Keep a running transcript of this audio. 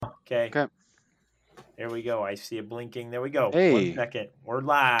Okay, Okay. there we go. I see it blinking. There we go. 1 Hey. second. We're What's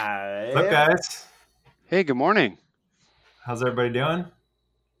up, live. guys? Hey, good morning. How's everybody doing?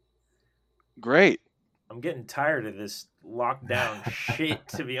 Great. I'm getting tired of this lockdown shit,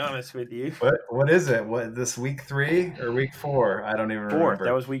 to be honest with you. What is it? What this week 3 or week 4? I don't even Four. remember.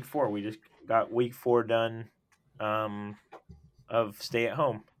 That was week 4. We just got week 4 done of stay at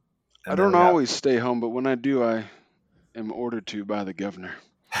home. I And then don't we got always stay home, but when I do, I am ordered to by the governor.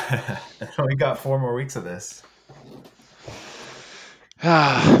 we got 4 more weeks of this.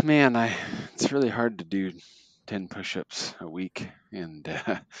 Man, it's really hard to do 10 push-ups a week, and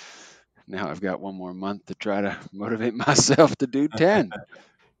now I've got one more month to try to motivate myself to do 10.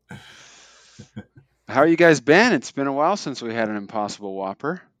 How are you guys been? It's been a while since we had an Impossible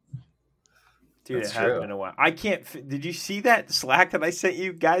Whopper. Dude, That's it has true. been a while. I can't. Did you see that Slack that I sent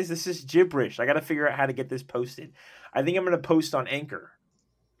you guys? This is gibberish. I got to figure out how to get this posted. I think I'm going to post on Anchor.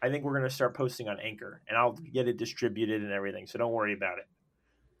 I think we're going to start posting on Anchor, and I'll get it distributed and everything. So don't worry about it.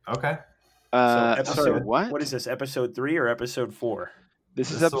 Okay. Sorry, what? What is this? Episode 3 or episode 4? This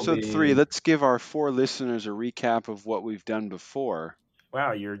is This will episode be- 3. Let's give our 4 listeners a recap of what we've done before.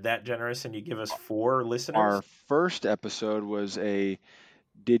 Wow, you're that generous, and you give us 4 listeners. Our first episode was a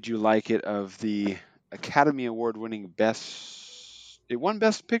Did You Like It of the Academy Award winning Best. It won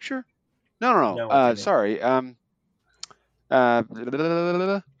Best Picture? No. No, it didn't. Sorry.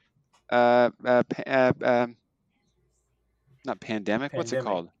 Not Pandemic. What's it Pandemic.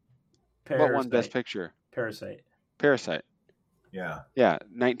 called? What won Best Parasite. Picture? Parasite. Parasite. Yeah. Yeah,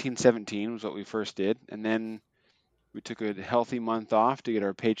 1917 was what we first did, and then we took a healthy month off to get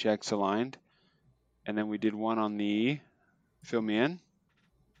our paychecks aligned, and then we did one on the fill me in.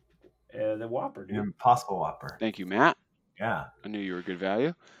 The Whopper, dude. Impossible Whopper. Thank you, Matt. Yeah. I knew you were good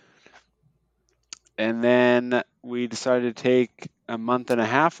value. And then we decided to take a month and a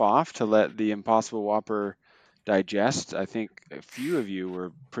half off to let the Impossible Whopper digest. I think a few of you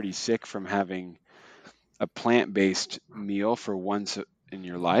were pretty sick from having a plant-based meal for once in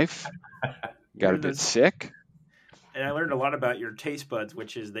your life. Got a bit sick. And I learned a lot about your taste buds,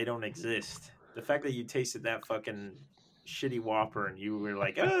 which is they don't exist. The fact that you tasted that fucking shitty Whopper and you were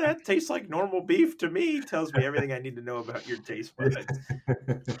like, oh, that tastes like normal beef to me, tells me everything I need to know about your taste buds.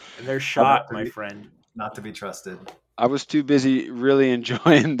 And they're shot, my friend. Not to be trusted. I was too busy really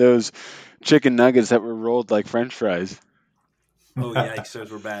enjoying those chicken nuggets that were rolled like French fries. Oh, yikes,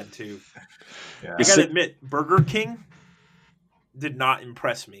 those were bad too. Yeah. I gotta admit, Burger King did not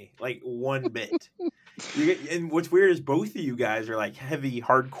impress me, like one bit. And what's weird is both of you guys are like heavy,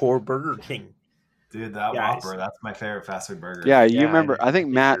 hardcore Burger King. Dude, that Guys. Whopper, that's my favorite fast food burger. Yeah, you Yeah, remember. I think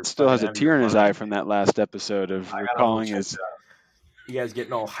you're Matt still has a fucking tear in his having eye fun. from that last episode of I got recalling all his. checked out. You guys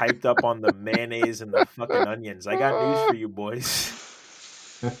getting all hyped up on the mayonnaise and the fucking onions. I got news for you boys.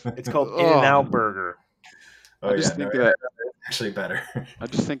 It's called In-N-Out Burger. Oh, I just yeah, think no, that- it's actually better. I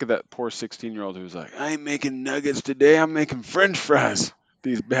just think of that poor 16-year-old who was like, I ain't making nuggets today. I'm making French fries.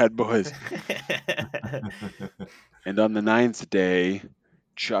 These bad boys. And on the 9th day,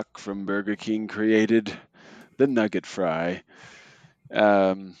 Chuck from Burger King created the nugget fry.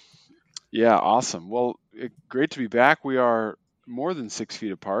 Yeah, awesome. Well, great to be back. We are more than 6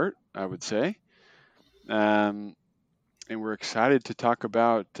 feet apart, I would say. And we're excited to talk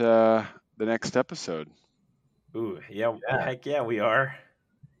about the next episode. Ooh, yeah, Yeah. heck yeah, we are.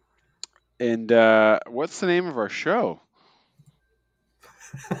 And what's the name of our show?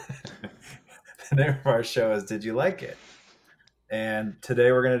 The name of our show is Did You Like It? And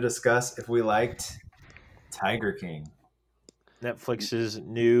today we're going to discuss if we liked Tiger King. Netflix's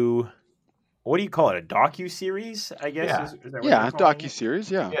new, what do you call it? A docu-series, I guess? Yeah. Is that what Yeah, they're calling it?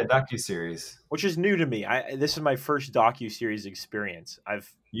 docuseries. Yeah. Yeah, docuseries. Which is new to me. This is my first docu-series experience.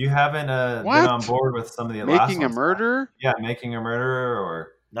 You haven't been What? on board with some of the last Making a ones? Murderer. Yeah, Making a Murderer,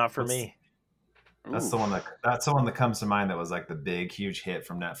 or Not for What's- me. that's the Ooh, one that comes to mind. That was like the big, huge hit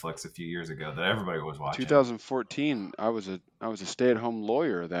from Netflix a few years ago that everybody was watching. 2014. I was a stay-at-home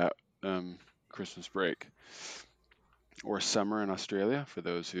lawyer that Christmas break or summer in Australia for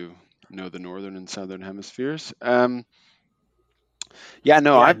those who know the northern and southern hemispheres. I'm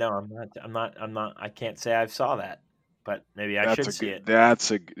not. I can't say I saw that, but maybe I should see it.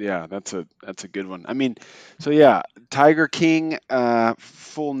 That's a good one. I mean, so yeah, Tiger King,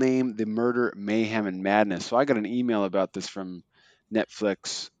 full name, The Murder, Mayhem, and Madness. So I got an email about this from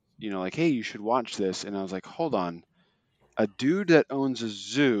Netflix, like, hey, you should watch this. And I was like, hold on, a dude that owns a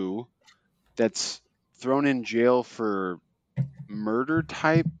zoo that's thrown in jail for murder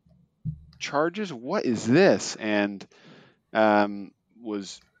type charges? What is this? And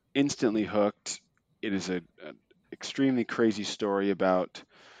was instantly hooked. It is a extremely crazy story about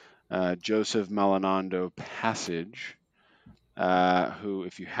Joseph Maldonado Passage, who,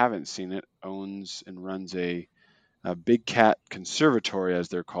 if you haven't seen it, owns and runs a big cat conservatory, as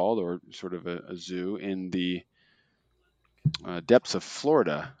they're called, or sort of a zoo in the depths of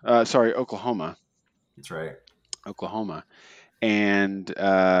Florida. Oklahoma. That's right. Oklahoma. And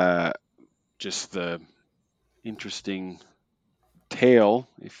just the interesting tale,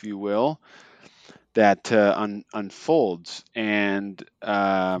 if you will, that unfolds. And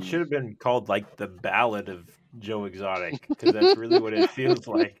It should have been called like the Ballad of Joe Exotic, because that's really what it feels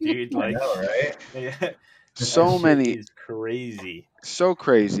like, dude. I Like, know, right? that so shit many, is crazy. so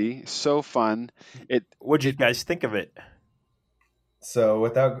crazy, so fun. What'd you guys think of it? So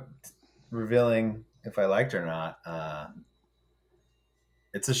without revealing if I liked it or not,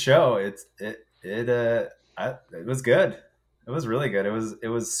 it's a show. It was good. It was really good. It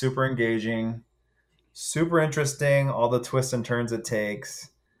was super engaging, super interesting. All the twists and turns it takes,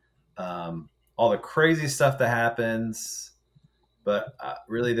 all the crazy stuff that happens. But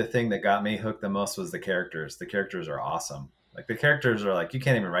really, the thing that got me hooked the most was the characters. The characters are awesome. Like the characters are like, you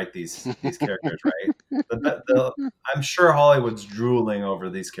can't even write these characters, right? I'm sure Hollywood's drooling over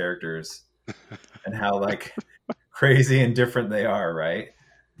these characters and how like crazy and different they are, right?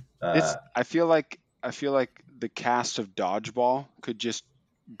 I feel like the cast of Dodgeball could just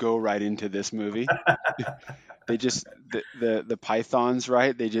go right into this movie. They just the Pythons,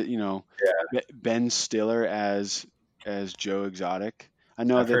 right? They just Ben Stiller as Joe Exotic. I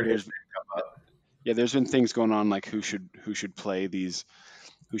know I've that heard his name come up. there's been things going on like who should play these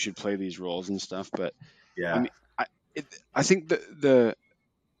roles and stuff, but Yeah. I mean I think the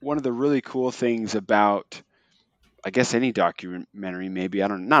one of the really cool things about, I guess, any documentary, maybe, I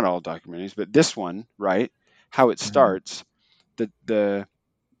don't, not all documentaries, but this one, right? How it starts, the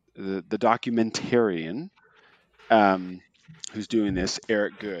documentarian, who's doing this,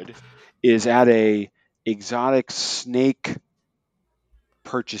 Eric Good, is at a exotic snake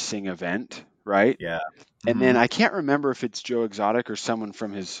purchasing event, right? Yeah. And then I can't remember if it's Joe Exotic or someone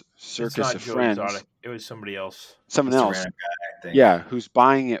from his circus It's not of Joe friends. Exotic. It was somebody else. Someone Just a else. random guy, I think. Yeah, who's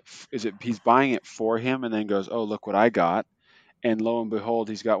buying it? He's buying it for him, and then goes, "Oh, look what I got!" And lo and behold,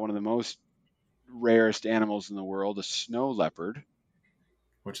 he's got one of the most rarest animals in the world, a snow leopard.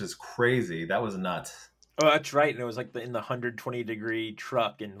 Which is crazy. That was nuts. Oh, that's right. And it was like in the 120-degree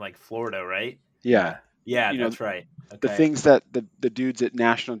truck in like Florida, right? Yeah, Yeah, you know, that's right. Okay. the things that the dudes at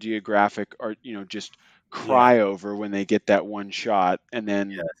National Geographic are, just cry over when they get that one shot, and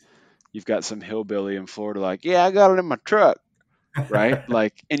then you've got some hillbilly in Florida like, "Yeah, I got it in my truck," right?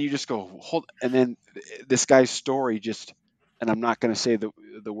 Like, and you just go, hold, and then this guy's story just, and I'm not going to say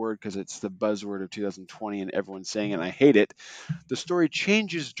the word because it's the buzzword of 2020 and everyone's saying it and I hate it. The story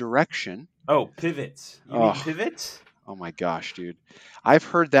changes direction. Oh, pivots. You mean pivots? Oh my gosh, dude. I've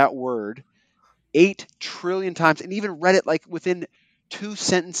heard that word 8 trillion times and even read it like within 2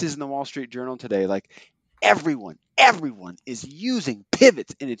 sentences in the Wall Street Journal today. Like everyone is using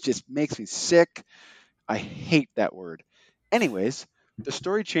pivots and it just makes me sick. I hate that word. Anyways, the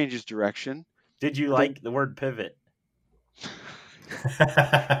story changes direction. Did you like the word pivot?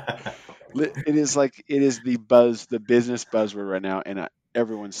 It is the business buzzword right now, and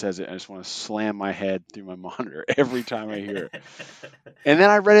everyone says it. I just want to slam my head through my monitor every time I hear it. And then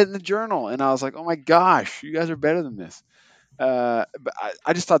I read it in the journal, and I was like, "Oh my gosh, you guys are better than this." But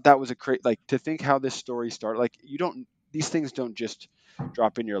I just thought that was to think how this story started. Like these things don't just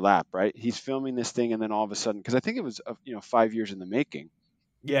drop in your lap, right? He's filming this thing, and then all of a sudden, because I think it was 5 years in the making.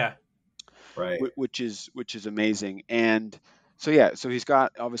 Yeah. Right. Which is amazing. And so he's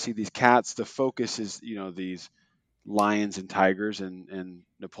got obviously these cats. The focus is these lions and tigers and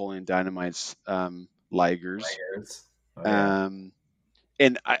Napoleon Dynamite's ligers. Oh, yeah.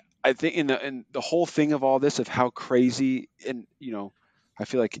 And I think in the whole thing of all this, of how crazy, and I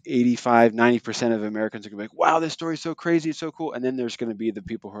feel like 85-90% of Americans are gonna be like, wow, this story's so crazy, it's so cool. And then there's gonna be the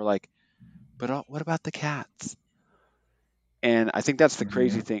people who are like, but what about the cats? And I think that's the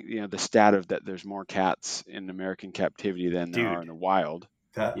crazy thing, the stat of that there's more cats in American captivity than there are in the wild.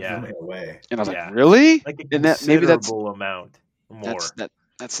 That blew me away. And I was like, really? Like a and that maybe that's amount more.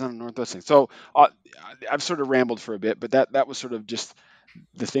 That's not a Northwest thing. So I've sort of rambled for a bit, but that was sort of just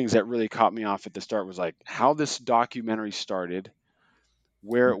the things that really caught me off at the start was like how this documentary started,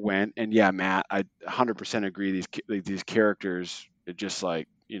 where it went, and yeah, Matt, I 100% agree. These characters are just like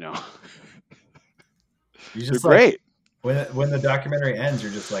they're great. When the documentary ends,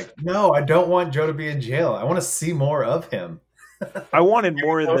 you're just like, no, I don't want Joe to be in jail. I want to see more of him. I wanted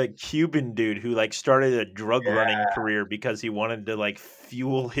more of the Cuban dude who started a drug running career because he wanted to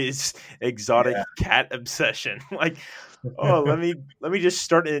fuel his exotic cat obsession. Oh, let me just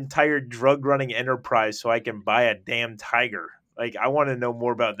start an entire drug running enterprise so I can buy a damn tiger. Like, I want to know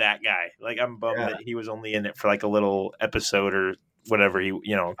more about that guy. Like, I'm bummed Yeah, that he was only in it for like a little episode or whatever. He, 2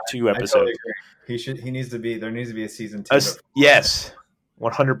 I totally episodes. agree. He needs to be. There needs to be a season 2. Yes,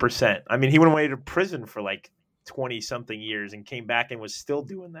 100%. I mean, he went away to prison for like 20 something years and came back and was still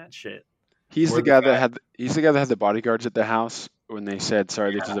doing that shit. He's Or the the guy guy- that had the bodyguards at the house when they said,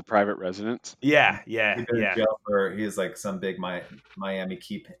 "Sorry, this is a private residence." Yeah, He's yeah, been in yeah. jail for. He's like some big Miami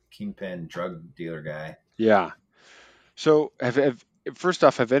kingpin drug dealer guy. Yeah. So, first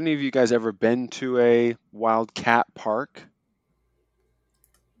off, have any of you guys ever been to a wild cat park?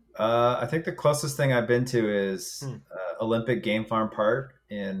 I think the closest thing I've been to is Hmm. Olympic Game Farm Park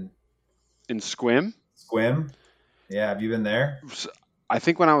in In Squim? Squim. Yeah, have you been there? I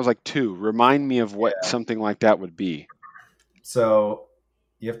think when I was like 2. Remind me of what something like that would be. So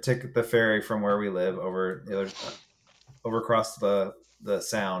you have to take the ferry from where we live over across the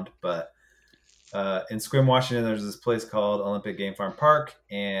sound. But in Squim, Washington, there's this place called Olympic Game Farm Park,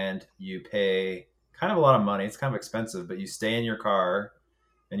 and you pay kind of a lot of money. It's kind of expensive, but you stay in your car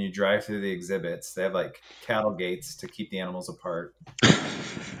and you drive through the exhibits. They have like cattle gates to keep the animals apart.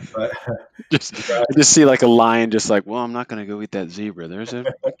 But I just see like a lion, just like, well, I'm not going to go eat that zebra. There's a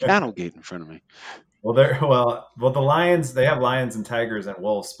cattle gate in front of me. well, the lions. They have lions and tigers and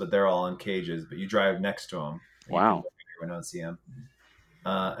wolves, but they're all in cages. But you drive next to them. Wow. You don't see them.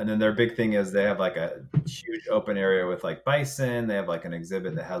 And then their big thing is they have like a huge open area with like bison. They have like an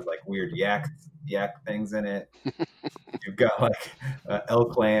exhibit that has like weird yak things in it. You've got like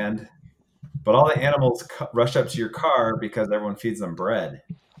elk land, but all the animals rush up to your car because everyone feeds them bread.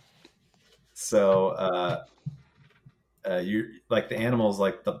 So you like the animals,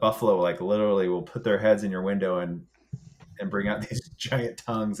 like the buffalo, like literally will put their heads in your window and bring out these giant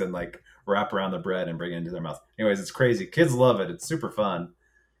tongues and like wrap around the bread and bring it into their mouth. Anyways, it's crazy. Kids love it. It's super fun.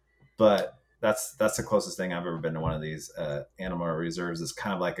 But that's the closest thing I've ever been to one of these animal reserves. It's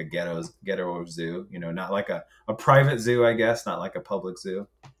kind of like a ghetto zoo, not like a private zoo, I guess, not like a public zoo.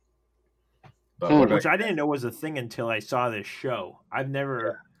 But Which I didn't know was a thing until I saw this show. I've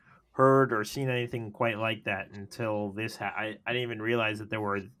never heard or seen anything quite like that until this. I didn't even realize that there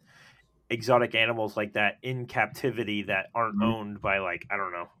were exotic animals like that in captivity that aren't owned by like, I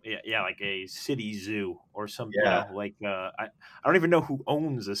don't know, like a city zoo or something. Yeah. I don't even know who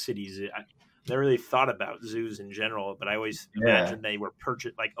owns a city zoo. I never really thought about zoos in general, but I always imagined they were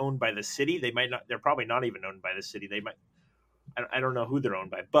purchased, like owned by the city. They might not. They're probably not even owned by the city. They might. I don't know who they're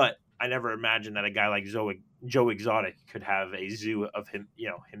owned by, but I never imagined that a guy like Joe Exotic could have a zoo of him,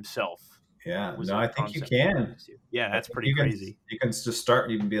 himself. Yeah, no, I think you can. Yeah, that's pretty crazy. You can just start.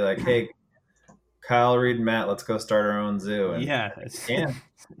 You can be like, hey, Kyle, Reed, and Matt, let's go start our own zoo. And yeah,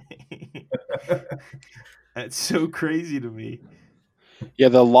 that's so crazy to me. Yeah,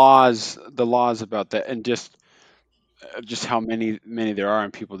 the laws about that, and just how many there are,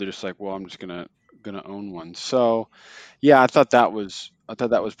 and people, they're just like, well, I'm just gonna own one. So, yeah, I thought that was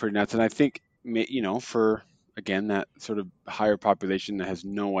pretty nuts, and I think for again that sort of higher population that has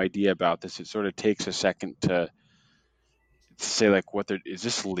no idea about this, it sort of takes a second to say like, is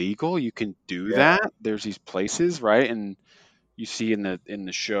this legal? You can do that. There's these places, right? And you see in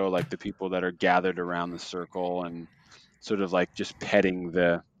the show like the people that are gathered around the circle and sort of like just petting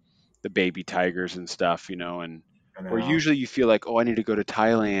the baby tigers and stuff, and or usually you feel like, oh, I need to go to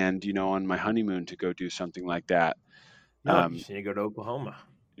Thailand, on my honeymoon to go do something like that. No, you just need to go to Oklahoma.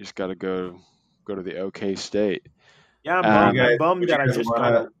 You just got to go to the OK State. Yeah, I'm bummed that I just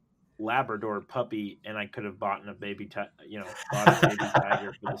got a Labrador puppy and I could have bought a baby tiger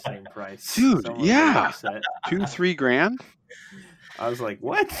for the same price. Dude, yeah, $2,000-3,000. I was like,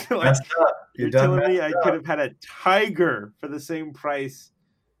 what? Like, you're telling me I could have had a tiger for the same price?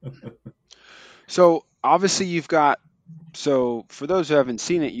 So obviously you've got, for those who haven't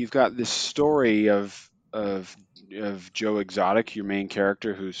seen it, you've got this story of Joe Exotic, your main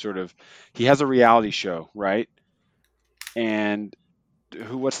character, who he has a reality show, right? And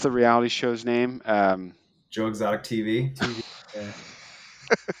what's the reality show's name? Joe Exotic TV. Yeah.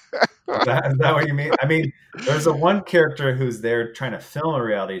 Is that what you mean? I mean, there's one character who's there trying to film a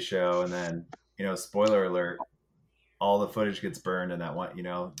reality show, and then, spoiler alert, all the footage gets burned, and that one,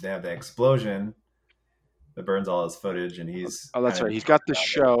 they have the explosion that burns all his footage, and he's... Oh, that's right. He's got the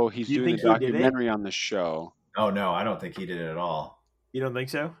show. He's doing a documentary on the show. Oh, no, I don't think he did it at all. You don't think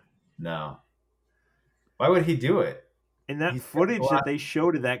so? No. Why would he do it? And that footage that they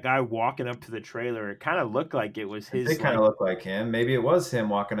showed of that guy walking up to the trailer, it kind of looked like it was his. It kind of looked like him. Maybe it was him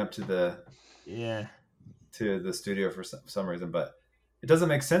walking up to the studio for some reason, but it doesn't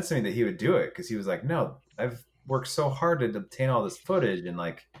make sense to me that he would do it, because he was like, "No, I've worked so hard to obtain all this footage, and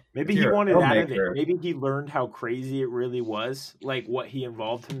like, Maybe if he you're a wanted out of it. filmmaker, Maybe he learned how crazy it really was, like what he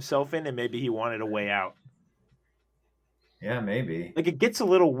involved himself in, and maybe he wanted a way out. yeah, maybe. Like it gets a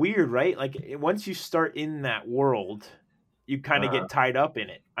little weird, right? Like once you start in that world, you kind of Uh, get tied up in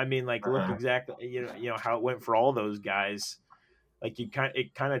it. I mean, like look uh, exactly, you know how it went for all those guys. Like it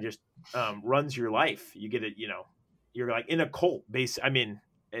kind of just runs your life. You get it, you know, you're like in a cult base. I mean,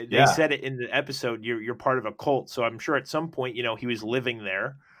 they yeah, said it in the episode. You're part of a cult, so I'm sure at some point, you know, he was living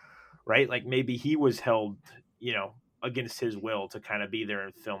there, right? Like maybe he was held, you know, against his will to kind of be there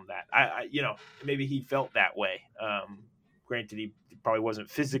and film that. You know, maybe he felt that way. Granted, he probably wasn't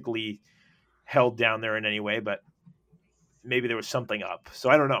physically held down there in any way, but maybe there was something up. So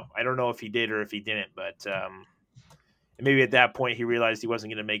I don't know. I don't know if he did or if he didn't, but maybe at that point he realized he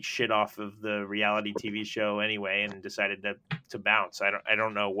wasn't going to make shit off of the reality TV show anyway, and decided to bounce. I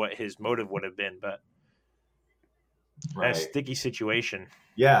don't know what his motive would have been, but right. a sticky situation.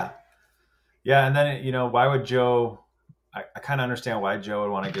 Yeah, yeah, and then you know, why would Joe? I kind of understand why Joe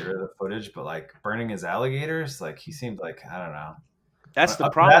would want to get rid of the footage, but like burning his alligators, like he seemed like, I don't know. That's the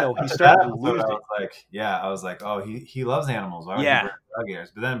Up to problem, that, though. up He to started that to episode, lose I it. was like, yeah, I was like, oh, he loves animals. Why would he Yeah. burn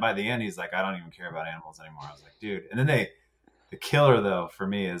alligators? But then by the end, he's like, I don't even care about animals anymore. I was like, dude. And then the killer though for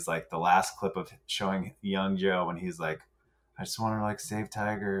me is like the last clip of showing young Joe when he's like, I just want to like save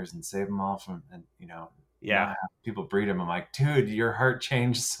tigers and save them all from, and you know, Yeah. not have people breed them. I'm like, dude, your heart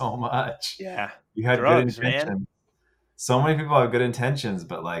changed so much. Yeah. You had Drugs, good man. intentions. So many people have good intentions,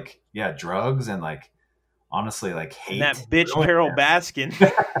 but like, yeah, drugs and like, honestly, like hate. And that bitch Carol Baskin.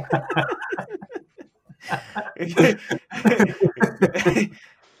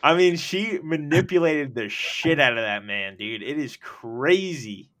 I mean, she manipulated the shit out of that man, dude. It is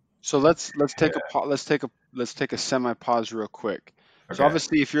crazy. So let's take a semi pause real quick. So Okay.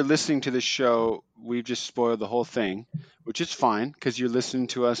 obviously, if you're listening to this show, we've just spoiled the whole thing, which is fine because you're listening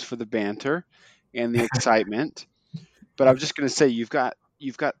to us for the banter and the excitement. But I'm just going to say you've got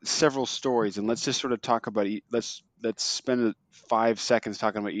several stories, and let's just sort of talk about let's spend 5 seconds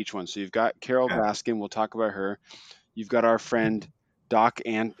talking about each one. So you've got Carol Okay. Baskin. We'll talk about her. You've got our friend Doc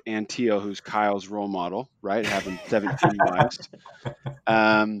Antio, who's Kyle's role model, right? Having 17 wives.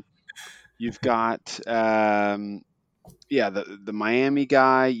 You've got the Miami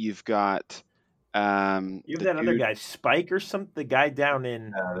guy. You've got You have that other guy, Spike or something. The guy down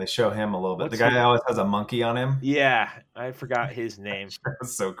in They show him a little bit. What's The guy his- that always has a monkey on him. yeah, I forgot his name.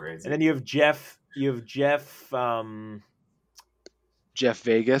 That's so crazy. And then you have Jeff. Jeff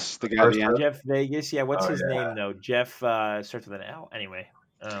Vegas, the guy. First The one. Jeff Vegas. Yeah, what's Oh, his yeah. name though? Jeff starts with an L. Anyway.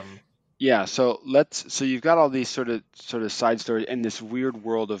 Yeah, so you've got all these sort of side stories in this weird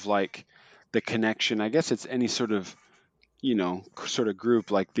world of like the connection. I guess it's any sort of, you know, sort of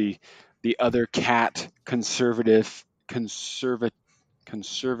group like the other cat conservatives,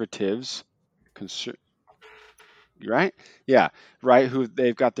 right? Yeah, right. Who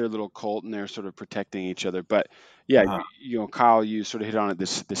they've got their little cult and they're sort of protecting each other. But yeah, Uh-huh. you know, Kyle, you sort of hit on it.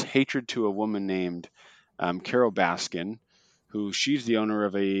 This hatred to a woman named Carol Baskin, who she's the owner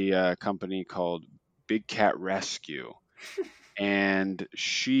of a company called Big Cat Rescue, and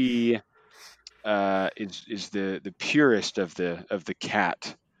she is the purest of the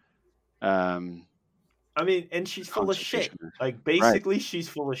cat. I mean, and she's full of shit. conservation. Like basically, she's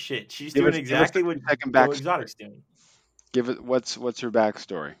full of shit. She's Give doing us exactly the what second Joe backstory. Exotic's doing. Give it what's her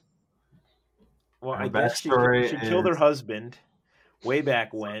backstory? Well, Her I guess she backstory killed her is- husband way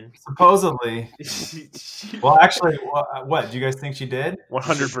back when. Supposedly. Well, actually, what do you guys think she did?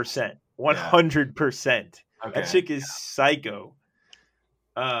 100%. 100%. Okay. That chick is psycho.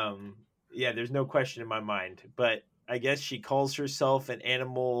 Yeah, there's no question in my mind. But I guess she calls herself an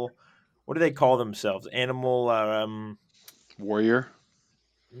animal. What do they call themselves? Animal. Warrior.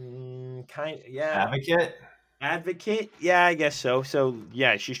 Advocate. Yeah, I guess so. So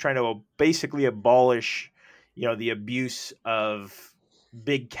yeah, she's trying to basically abolish, you know, the abuse of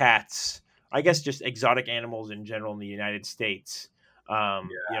big cats. I guess just exotic animals in general in the United States. You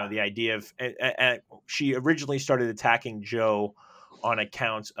know, the idea of she originally started attacking Joe on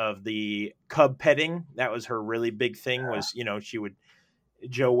accounts of the cub petting. That was her really big thing. Was, you know,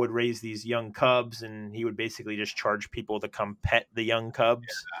 Joe would raise these young cubs and he would basically just charge people to come pet the young cubs.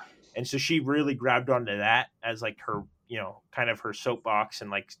 Yeah. And so she really grabbed onto that as like her, you know, kind of her soapbox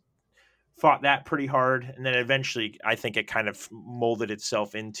and like fought that pretty hard. And then eventually I think it kind of molded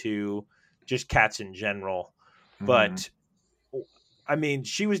itself into just cats in general. Mm-hmm. But I mean,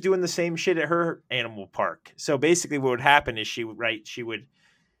 she was doing the same shit at her animal park. So basically what would happen is she would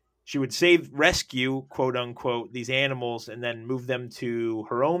rescue, quote unquote, these animals and then move them to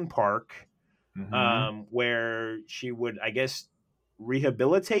her own park where she would, I guess,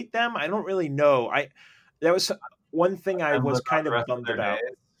 rehabilitate them. I don't really know. That was one thing I And was live out kind the of rest of bummed their about.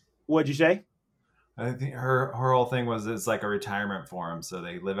 days. What'd you say? I think her whole thing was it's like a retirement for them, so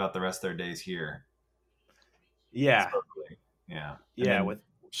they live out the rest of their days here. Yeah, supposedly. Yeah. And yeah. then With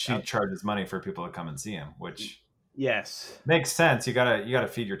she charges money for people to come and see him, which yes, makes sense. You gotta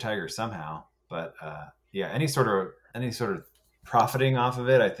feed your tiger somehow. But yeah, any sort of profiting off of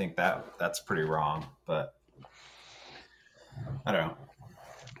it, I think that's pretty wrong. But I don't know.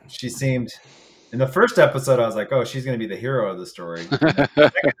 She seemed in the first episode, I was like, oh, she's gonna be the hero of the story. And then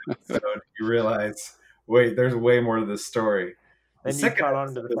the second episode, you realize, wait, there's way more to this story. and you caught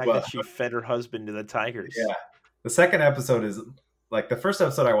on to the fact that she fed her husband to the tigers. Yeah. The second episode is like the first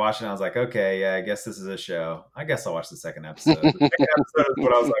episode I watched, and I was like, okay, yeah, I guess this is a show. I guess I'll watch the second episode. The second episode is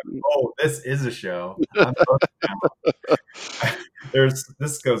what I was like, oh, this is a show.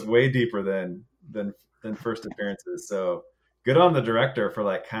 This goes way deeper than first appearances. So good on the director for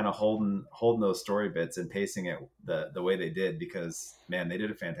like kind of holding those story bits and pacing it the way they did, because man, they did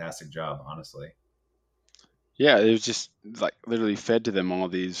a fantastic job, honestly. Yeah, it was just like literally fed to them all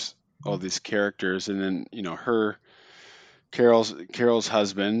these characters, and then Carol's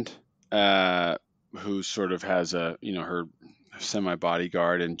husband, who sort of has a her semi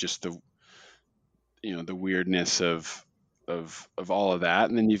bodyguard, and just the weirdness of all of that,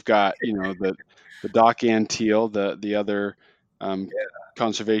 and then you've got the Doc Antiel, the other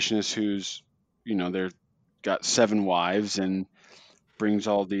conservationist who's they're got 7 wives and brings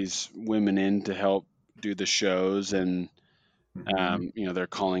all these women in to help do the shows, and they're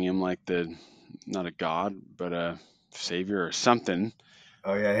calling him like not a god but a savior or something.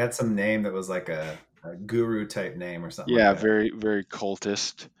 Oh yeah, he had some name that was like a guru type name or something. Yeah, like that. very very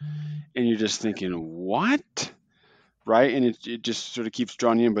cultist, and you're just thinking, what, right? And it just sort of keeps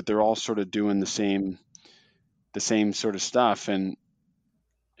drawing you in, but they're all sort of doing the same sort of stuff, and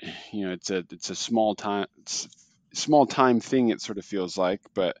it's a small time thing, it sort of feels like,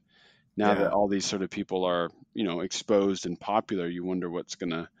 but now that all these sort of people are exposed and popular, you wonder what's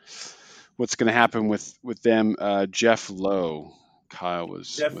gonna happen with them. Jeff Lowe, Kyle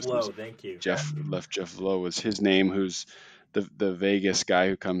was Jeff Lowe. Thank you. Jeff Lowe was his name, who's the Vegas guy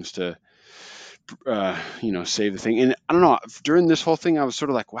who comes to save the thing. And I don't know, during this whole thing I was sort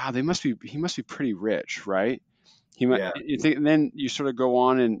of like, wow, he must be pretty rich, right? You think, and then you sort of go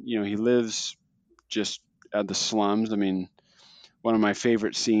on, and he lives just at the slums. I mean, one of my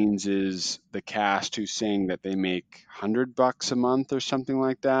favorite scenes is the cast who's saying that they make $100 a month or something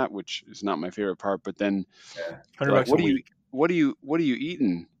like that, which is not my favorite part. But then, $100 a week. What are you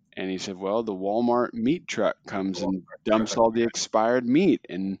eating? And he said, well, the Walmart meat truck comes and dumps all the expired meat,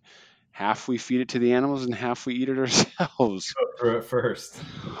 and half we feed it to the animals and half we eat it ourselves. Go through it first.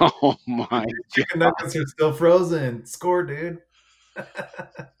 Oh my! Chicken nuggets are still frozen. Score, dude.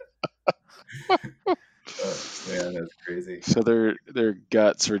 Man, that's crazy. So their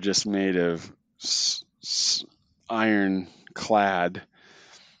guts were just made of iron clad,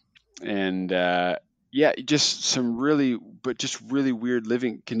 and just some really weird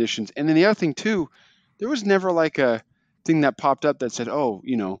living conditions. And then the other thing too, there was never like a thing that popped up that said, oh,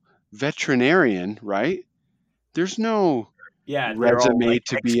 veterinarian, right? There's no resume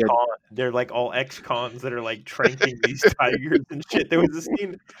to be they're like all ex-cons that are like tranking these tigers and shit. There was a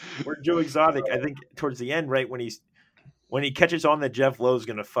scene where Joe Exotic, I think towards the end, right, when he catches on that Jeff Lowe's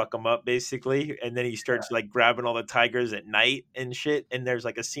gonna fuck him up basically, and then he starts like grabbing all the tigers at night and shit, and there's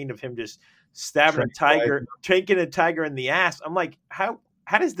like a scene of him just stabbing tranking a tiger in the ass. I'm like, how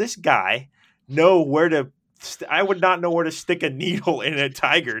does this guy know where to I would not know where to stick a needle in a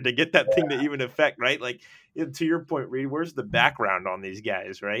tiger to get that thing to even affect, right? Like, to your point, Reed, where's the background on these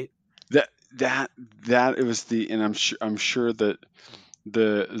guys, right? That it was and I'm sure that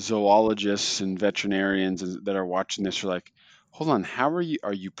the zoologists and veterinarians that are watching this are like, hold on, how are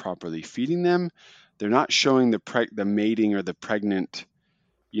you properly feeding them? They're not showing the mating or the pregnant,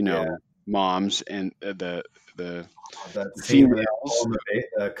 moms and the females,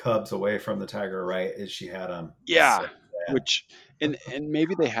 the cubs away from the tiger, right? As she had them. Yeah. Which and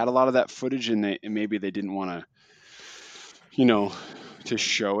maybe they had a lot of that footage, and maybe they didn't want to, to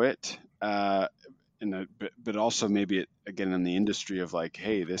show it. But also maybe again in the industry of like,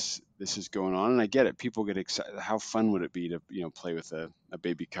 hey, this is going on, and I get it. People get excited. How fun would it be to play with a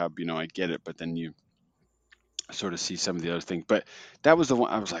baby cub? I get it. But then you sort of see some of the other things. But that was the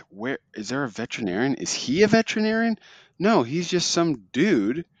one I was like, where is there a veterinarian? Is he a veterinarian? No, he's just some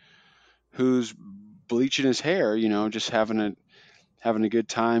dude who's bleaching his hair, just having a good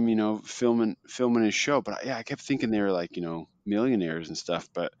time, filming his show. But yeah, I kept thinking they were like, millionaires and stuff.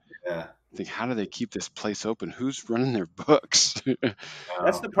 But I think, how do they keep this place open? Who's running their books?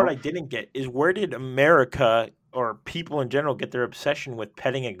 That's Oh, the part I didn't get is where did America or people in general get their obsession with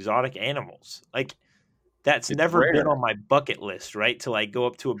petting exotic animals? Like that's it's never been rare. on my bucket list, right? To like go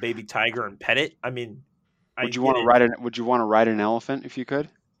up to a baby tiger and pet it. I mean, I Would you get want to it. ride an Would you want to ride an elephant if you could?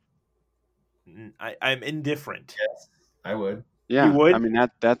 I'm indifferent. Yes, I would. You Yeah, I would? mean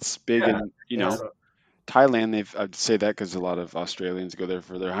that's big Yeah. in Yeah. Thailand. I'd say that because a lot of Australians go there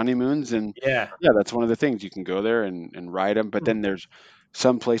for their honeymoons, and Yeah. yeah, that's one of the things you can go there and ride them. But Hmm. then there's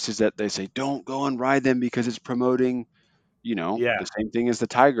some places that they say don't go and ride them because it's promoting, Yeah. the same thing as the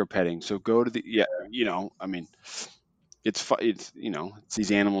tiger petting. So go to the I mean, it's it's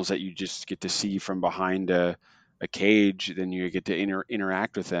these animals that you just get to see from behind a cage. Then you get to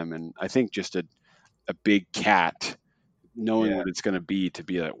interact with them, and I think just a big cat, knowing Yeah. what it's going to be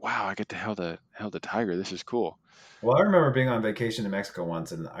like, wow, I get to held a tiger. This is cool. Well, I remember being on vacation in Mexico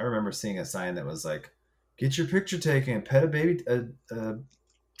once, and I remember seeing a sign that was like, "Get your picture taken, pet a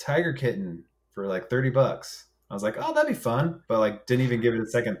tiger kitten for like $30." I was like, "Oh, that'd be fun," but like didn't even give it a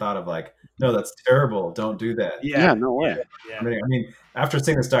second thought of like, "No, that's terrible. Don't do that." Yeah, Yeah. no way. Yeah. I mean, after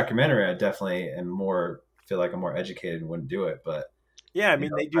seeing this documentary, I definitely am more feel like I'm more educated and wouldn't do it. But Yeah, I you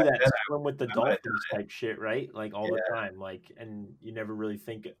mean know, they do back that then swim with the I might have dolphins type shit, right? Like all done the it. time. Like and you never really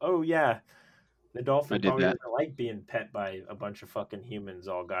think, oh yeah, the dolphin I did probably that. doesn't like being pet by a bunch of fucking humans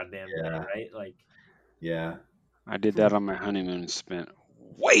all goddamn day, Yeah, right? Like yeah, I did hmm, that on my honeymoon and spent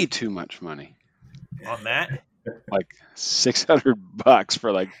way too much money. on that. Like $600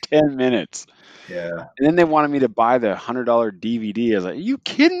 for like 10 minutes. yeah. And then they wanted me to buy the $100 DVD. I was like, are you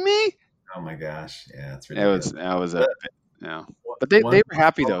kidding me? Oh my gosh, yeah, it's It was ridiculous. that was a But no. one But they one were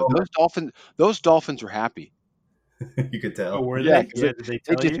happy though. moment Those dolphins were happy. you could Oh, tell. were Yeah, they? because Yeah, did they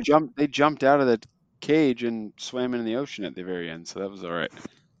they tell just you? jumped out of the cage and swam in the ocean at the very end. So that was all right.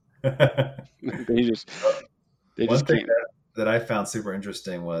 they just they One just thing came. that I found super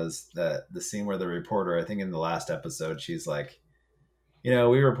interesting was that the scene where the reporter, I think in the last episode, she's like, we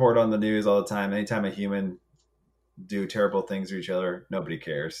report on the news all the time. Anytime a human do terrible things to each other, nobody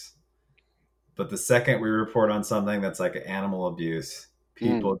cares. But the second we report on something that's like animal abuse,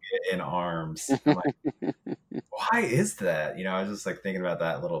 Mm. people get in arms. I'm like, why is that? I was just like thinking about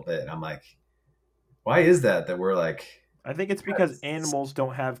that a little bit, and I'm like, why is that we're like, I think it's because animals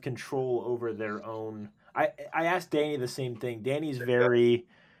don't have control over their own. I asked Danny the same thing. Danny's very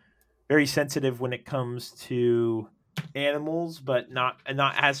very sensitive when it comes to animals, but not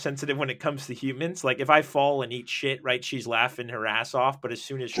as sensitive when it comes to humans. Like if I fall and eat shit, right? She's laughing her ass off, but as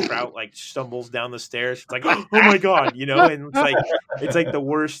soon as Trout like stumbles down the stairs, it's like, oh my god, and it's like the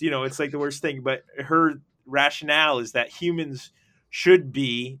worst, it's like the worst thing. But her rationale is that humans should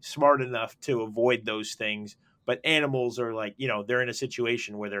be smart enough to avoid those things. But animals are like, they're in a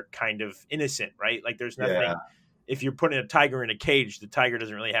situation where they're kind of innocent, right? Like there's yeah, nothing if you're putting a tiger in a cage, the tiger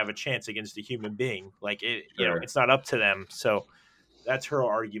doesn't really have a chance against a human being. Like sure, it's not up to them. So that's her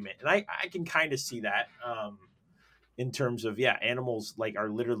argument, and I can kind of see that in terms of animals like are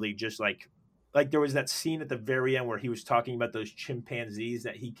literally just like there was that scene at the very end where he was talking about those chimpanzees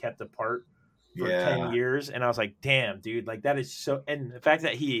that he kept apart for 10 yeah, years and I was like, damn dude, like that is so, and the fact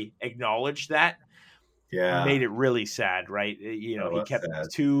that he acknowledged that yeah. made it really sad, right? Oh, He that's kept sad.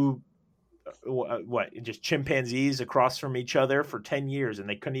 two what just chimpanzees across from each other for 10 years and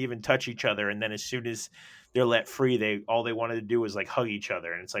they couldn't even touch each other, and then as soon as they're let free they wanted to do was like hug each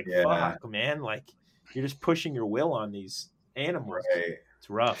other, and it's like Yeah, fuck man, like you're just pushing your will on these animals. right. It's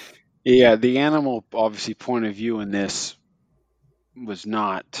rough. Yeah, the animal obviously point of view in this was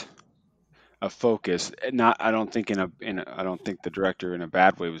not a focus. Not, I don't think I don't think the director in a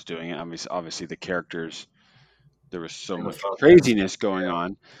bad way was doing it. I mean, obviously the characters, there was so In the much focus. craziness going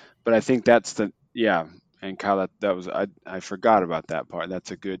on, but I think that's yeah. And Kyle, that was I forgot about that part.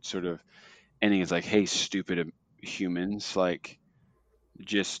 That's a good sort of ending. It's like, hey, stupid humans, like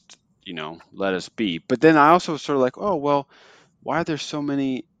just let us be. But then I also was sort of like, oh well, why are there so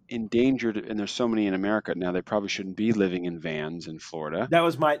many endangered and there's so many in America now? They probably shouldn't be living in vans in Florida. That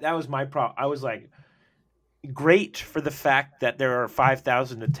was my problem. I was like, great for the fact that there are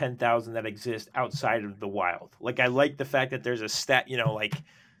 5,000 to 10,000 that exist outside of the wild. Like I like the fact that there's a stat, like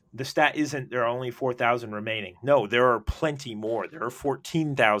the stat isn't there are only 4,000 remaining. No, there are plenty more. There are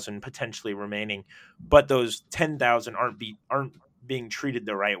 14,000 potentially remaining, but those 10,000 aren't being treated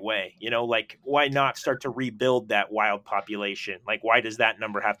the right way. Like why not start to rebuild that wild population? Like why does that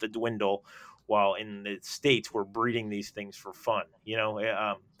number have to dwindle while in the states we're breeding these things for fun?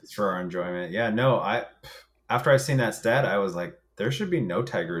 It's for our enjoyment. Yeah, no, after I seen that stat, I was like, there should be no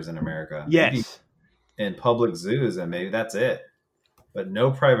tigers in America. Maybe Yes. in public zoos, and maybe that's it. but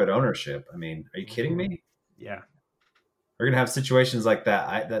no private ownership. I mean, are you kidding me? Yeah. We're gonna have situations like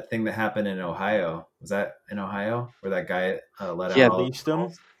that. That thing that happened in Ohio, was that in Ohio, where that guy let out Yeah, all? Released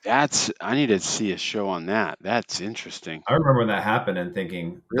them. I need to see a show on that. That's interesting. I remember when that happened and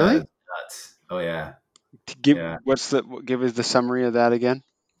thinking, Really? that is nuts. Oh yeah, Give yeah. give us the summary of that again.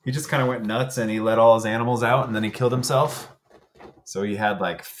 He just kind of went nuts and he let all his animals out and then he killed himself. So he had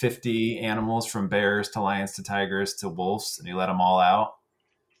like 50 animals, from bears to lions to tigers to wolves, and he let them all out.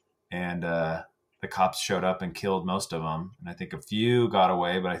 And the cops showed up and killed most of them. And I think a few got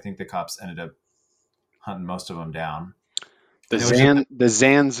away, but I think the cops ended up hunting most of them down. The And it was just, the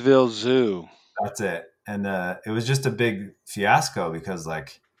Zanesville Zoo. that's it. And it was just a big fiasco because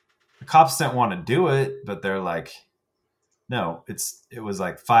like the cops didn't want to do it, but they're like, no, it was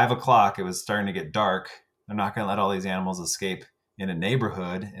like 5 o'clock. It was starting to get dark. They're not going to let all these animals escape in a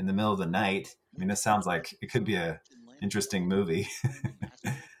neighborhood in the middle of the night. I mean, this sounds like it could be a interesting movie.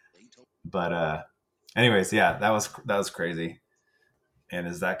 But anyways, yeah, that was crazy. And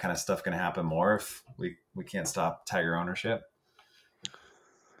is that kind of stuff going to happen more if we can't stop tiger ownership?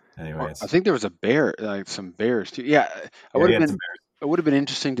 Anyways, I think there was a bear, like some bears too. Yeah, it would have been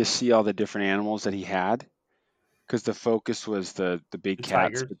interesting to see all the different animals that he had, because the focus was the big The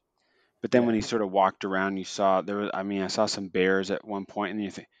cats. tigers. But then Yeah. when he sort of walked around, you saw there was. I mean, I saw some bears at one point, and you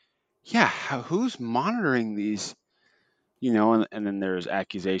think, yeah, who's monitoring these? And then there's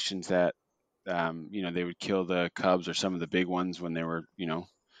accusations that, they would kill the cubs or some of the big ones when they were, no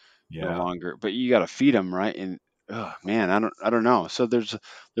longer. But you got to feed them, right? And oh man, I don't know. So there's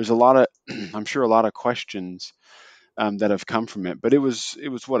a lot of, I'm sure a lot of questions that have come from it. But it was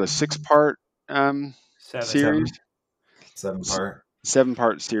what, a 6-part series, 7-part.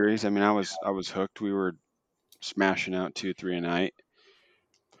 7-part series. I mean, I was hooked. We were smashing out 2-3 a night.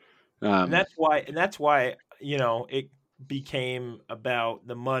 And that's why it became about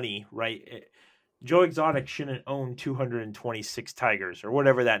the money, right? Joe Exotic shouldn't own 226 tigers or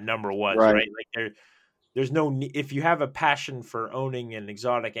whatever that number was, Right. right? Like there's no if you have a passion for owning an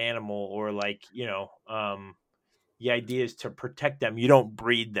exotic animal, or like the idea is to protect them, you don't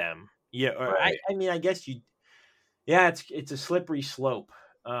breed them. Yeah, or Right. I mean, I guess it's a slippery slope,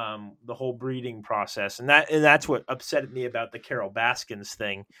 the whole breeding process, and that's what upset me about the Carol Baskins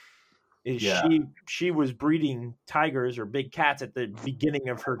thing. Is she was breeding tigers or big cats at the beginning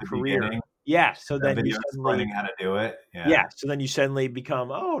of her career. Beginning. Yeah, so That then you video suddenly explaining how to do it. yeah, so then you suddenly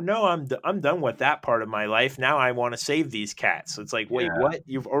become, oh no, I'm done with that part of my life. Now I want to save these cats. So it's like, wait, what?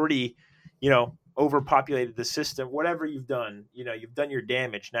 You've already, overpopulated the system. Whatever you've done, you've done your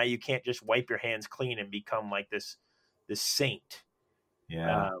damage. Now you can't just wipe your hands clean and become like this saint.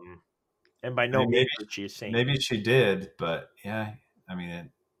 Yeah. And by no means is she a saint. Maybe she did, but yeah, I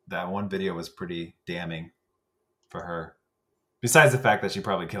mean, that one video was pretty damning for her. Besides the fact that she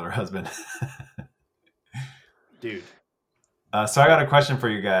probably killed her husband. Dude. So I got a question for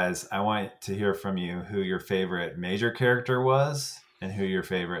you guys. I want to hear from you who your favorite major character was and who your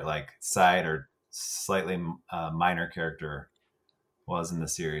favorite like side or slightly minor character was in the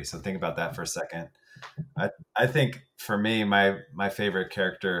series. So think about that for a second. I think for me, my favorite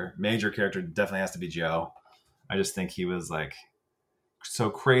major character definitely has to be Joe. I just think he was like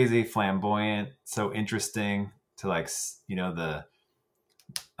so crazy, flamboyant, so interesting to like,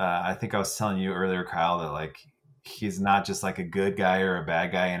 I think I was telling you earlier, Kyle, that like, he's not just like a good guy or a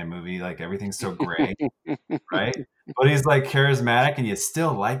bad guy in a movie. Like everything's so gray, right? But he's like charismatic and you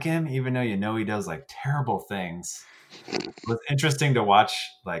still like him, even though he does like terrible things. It was interesting to watch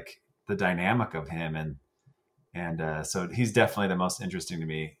like the dynamic of him. And so he's definitely the most interesting to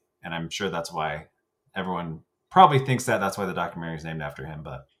me. And I'm sure that's why everyone probably thinks that's why the documentary is named after him.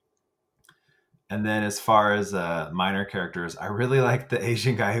 And then as far as minor characters, I really like the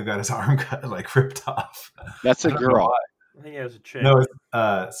Asian guy who got his arm like ripped off. That's a girl. I think it was a chick. No,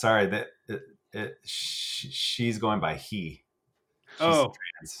 sorry. She's going by he. She's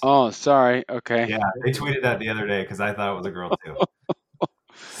trans. Sorry. Okay. Yeah, they tweeted that the other day because I thought it was a girl too.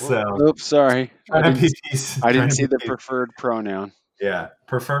 So, oops, sorry. I didn't see the preferred pronoun. Yeah,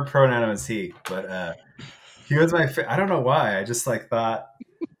 preferred pronoun was he, but he was my. I don't know why. I just like thought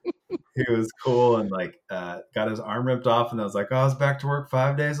he was cool and like got his arm ripped off, and I was like, oh, I was back to work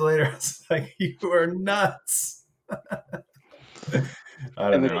 5 days later. I was like, you are nuts. The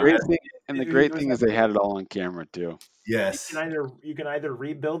great thing is they had it all on camera too. Yes. You can either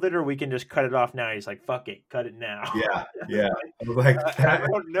rebuild it or we can just cut it off now. He's like, fuck it, cut it now. Yeah. I was like, I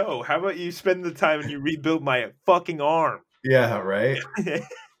don't know. How about you spend the time and you rebuild my fucking arm? Yeah, right.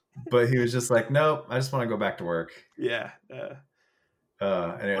 But he was just like, nope, I just want to go back to work. Yeah.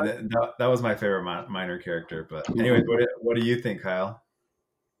 Anyway, that was my favorite minor character. But anyways, what do you think, Kyle?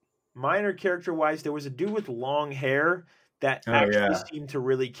 Minor character wise, there was a dude with long hair that Oh actually yeah, seemed to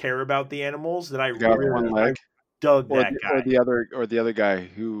really care about the animals. That I The guy with yeah. one really, I leg, dug or that the guy. other guy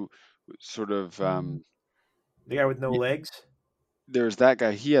who sort of The guy with no legs. there's that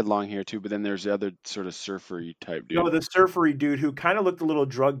guy. He had long hair too, but then there's the other sort of surfery type No, dude. the surfery dude who kind of looked a little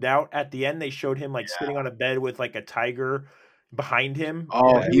drugged out. At the end, they showed him like sitting on a bed with like a tiger behind him,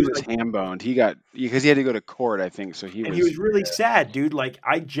 Oh, and Yeah. he he was was like, ham boned. He got because he had to go to court, I think. So he and he was. was really sad, dude. Like,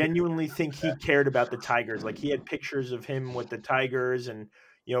 I genuinely think he cared about the tigers. Like, he had pictures of him with the tigers, and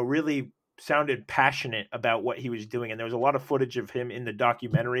really sounded passionate about what he was doing. And there was a lot of footage of him in the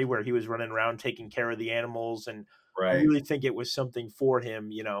documentary where he was running around taking care of the animals, and I Right. really think it was something for him,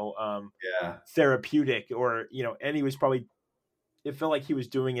 Yeah. therapeutic, or and he was probably. It felt like he was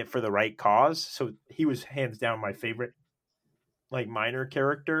doing it for the right cause. So he was hands down my favorite, like, minor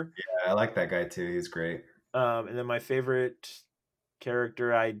character. Yeah, I like that guy too. He's great. And then my favorite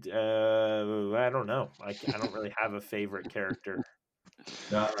character, I don't know. I don't really have a favorite character.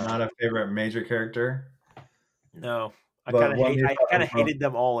 Not a favorite major character. No, I But kind of one hate. you I thought kind of was most- hated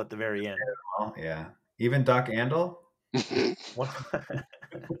them all at the very end. well, yeah. Even Doc Andel.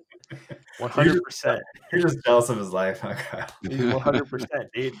 100%. You're just jealous of his life, huh, Kyle? He's 100%,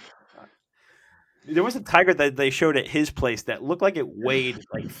 dude. There was a tiger that they showed at his place that looked like it weighed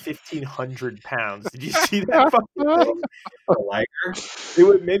like 1,500 pounds. Did you see that fucking thing? A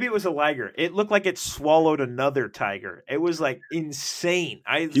liger. Maybe it was a liger. It looked like it swallowed another tiger. It was like insane.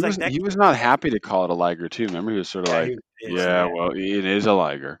 He was not happy to call it a liger too. Remember, he was sort of like, yeah, well, it is a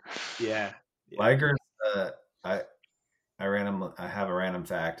liger. Yeah. Ligers. I have a random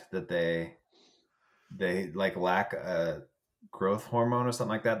fact that they like lack a growth hormone or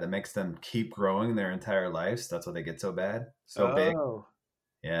something like that makes them keep growing their entire lives. That's why they get so big.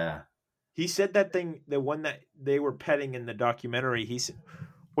 Yeah. He said that thing, the one that they were petting in the documentary, he said,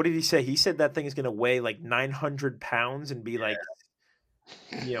 what did he say? He said that thing is going to weigh like 900 pounds and be like,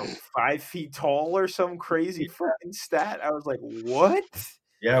 5 feet tall or some crazy freaking stat. I was like, what?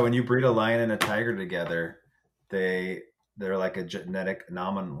 Yeah. When you breed a lion and a tiger together, they're like a genetic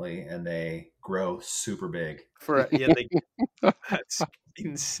anomaly and they grow super big. That's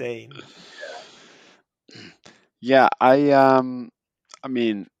insane. Yeah, I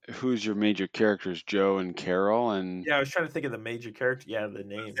mean, who's your major characters? Joe and Carol, and I was trying to think of the major character. Yeah, the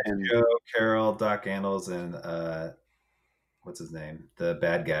names. and Joe, Carol, Doc Andels, and what's his name? The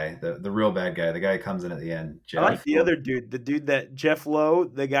bad guy, the real bad guy, the guy who comes in at the end. I like the other dude, the dude that Jeff Lowe,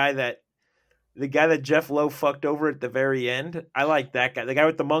 the guy that Jeff Lowe fucked over at the very end. I like that guy, the guy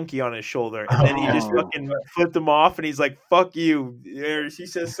with the monkey on his shoulder, and then he just fucking flipped him off, and he's like, "Fuck you." She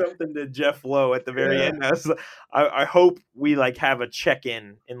says something to Jeff Lowe at the very end. I hope we like have a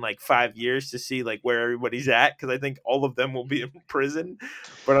check-in in like 5 years to see like where everybody's at, because I think all of them will be in prison.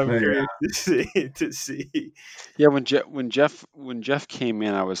 But I'm curious to see. Yeah, when Jeff came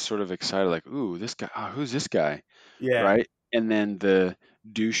in, I was sort of excited, like, "Ooh, this guy! Oh, who's this guy?" Yeah. Right, and then the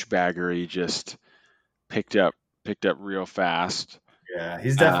douchebaggery just picked up real fast. Yeah,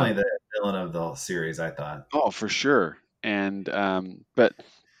 he's definitely the villain of the series, I thought. Oh, for sure. And but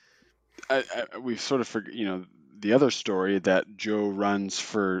we sort of forget, the other story that Joe runs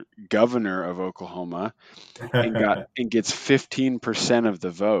for governor of Oklahoma and gets 15% of the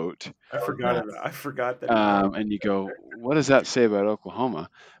vote. I forgot that. And you go, what does that say about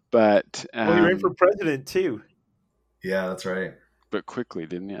Oklahoma? But he ran for president too. Yeah, that's right. But quickly,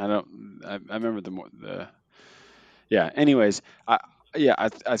 didn't he? I remember yeah. Anyways, I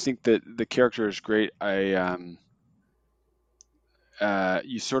think that the character is great. You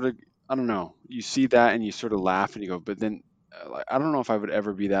sort of, I don't know, you see that and you sort of laugh and you go, but then I don't know if I would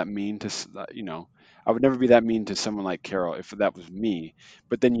ever be that mean to, I would never be that mean to someone like Carol if that was me.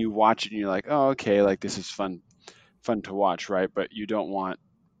 But then you watch it and you're like, oh, okay, like this is fun to watch, right? But you don't want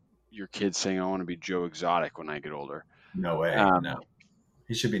your kids saying, I want to be Joe Exotic when I get older. No way. No,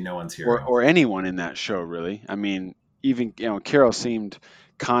 he should be no one's hero. Or anyone in that show, really. I mean, even Carol seemed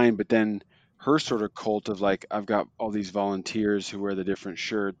kind, but then her sort of cult of like, I've got all these volunteers who wear the different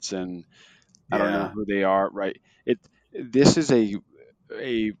shirts, and I don't know who they are, right? This is a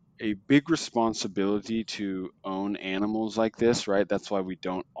big responsibility to own animals like this, right? That's why we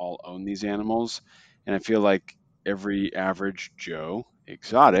don't all own these animals, and I feel like every average Joe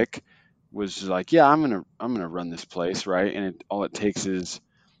Exotic was like, yeah, I'm gonna run this place, right? And all it takes is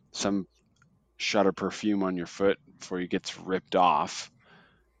some shot of perfume on your foot before you gets ripped off.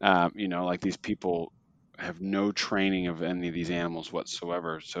 Like these people have no training of any of these animals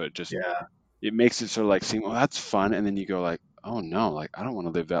whatsoever, so it just it makes it sort of like seem, well, that's fun, and then you go like, oh no, like I don't want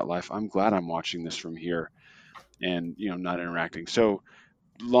to live that life. I'm glad I'm watching this from here and not interacting. So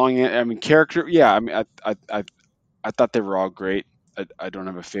I mean, character, yeah. I mean, I thought they were all great. I don't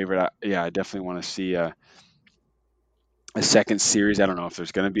have a favorite. I definitely want to see a second series. I don't know if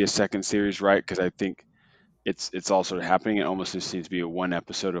there's going to be a second series, right? Because I think it's also happening. It almost just seems to be a one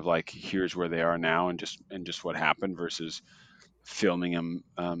episode of like here's where they are now and just what happened versus filming them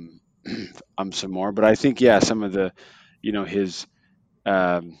some more. But I think some of the his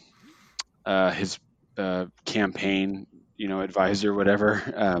um, his campaign advisor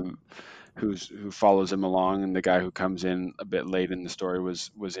whatever who follows him along, and the guy who comes in a bit late in the story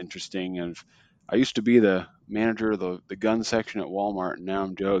was interesting. And I used to be the manager of the gun section at Walmart, and now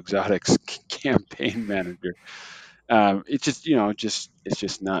I'm Joe Exotic's campaign manager. It's just it's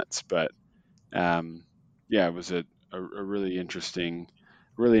just nuts. But it was a really interesting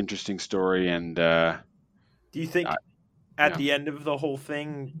story. And Do you think I, at yeah, the end of the whole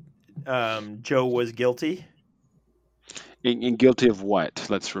thing, Joe was guilty? and guilty of what?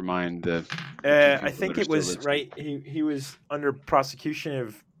 Let's remind the I people think that are it still was listening. right. He was under prosecution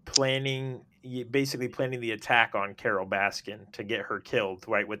of basically planning the attack on Carol Baskin to get her killed,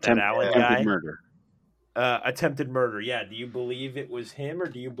 right, with that Allen Attempted guy. murder. Attempted murder. Yeah. Do you believe it was him, or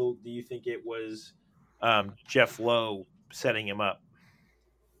do you think it was Jeff Lowe setting him up?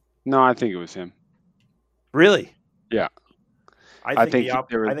 No, I think it was him. Really? Yeah, I think I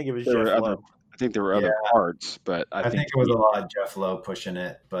think it was there Jeff were other. Lowe. I think there were Yeah, other parts, but I think it was a lot of Jeff Lowe pushing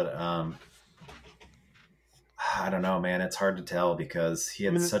it, but I don't know, man. It's hard to tell because he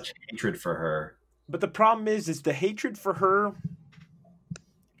had such hatred for her. But the problem is the hatred for her.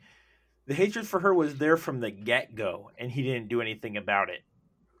 The hatred for her was there from the get-go, and he didn't do anything about it.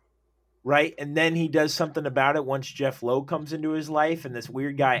 Right? And then he does something about it once Jeff Lowe comes into his life, and this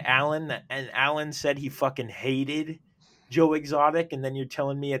weird guy, Alan, and Alan said he fucking hated Joe Exotic, and then you're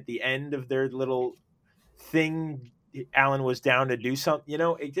telling me at the end of their little thing, Alan was down to do something.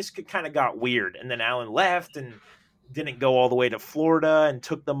 It just kind of got weird. And then Alan left and didn't go all the way to Florida and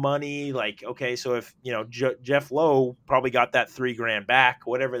took the money. Like, okay, so if, Jeff Lowe probably got that $3,000 back,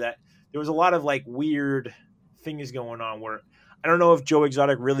 whatever that, there was a lot of like weird things going on where I don't know if Joe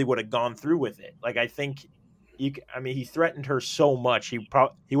Exotic really would have gone through with it. Like, I think he threatened her so much.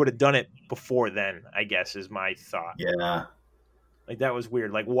 He would have done it before then, I guess, is my thought. Yeah. Like, that was weird.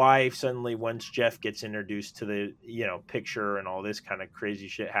 Like, why suddenly once Jeff gets introduced to the, picture and all this kind of crazy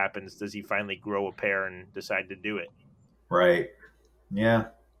shit happens, does he finally grow a pair and decide to do it? Right. Yeah.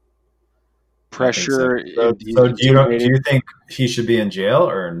 pressure. So do you think he should be in jail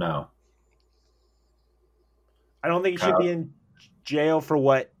or no? I don't think he should be in jail for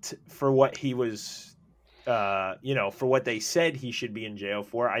what he was, for what they said he should be in jail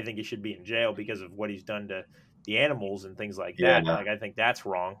for. I think he should be in jail because of what he's done to the animals and things like that. Like, I think that's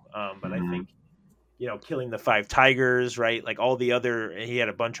wrong. But I think, killing the 5 tigers, right? Like he had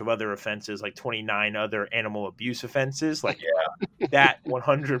a bunch of other offenses, like 29 other animal abuse offenses, like that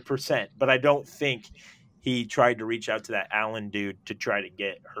 100%. But I don't think he tried to reach out to that Allen dude to try to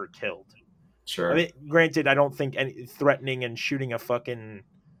get her killed. Sure. I mean, granted, I don't think threatening and shooting a fucking,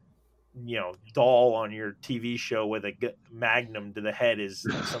 doll on your TV show with a magnum to the head is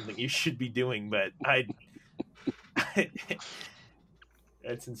something you should be doing, but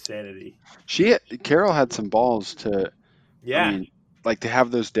that's insanity. Carol had some balls to, yeah, I mean, like to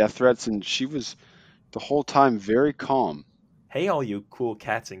have those death threats, and she was the whole time very calm. Hey, all you cool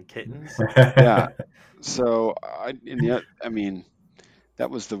cats and kittens. Yeah. So that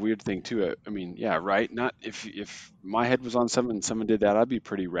was the weird thing too. I mean, yeah, right. Not if my head was on someone and someone did that, I'd be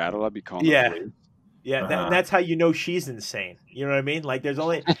pretty rattled. I'd be calling the police. Yeah, that's how you know she's insane. You know what I mean? Like, there's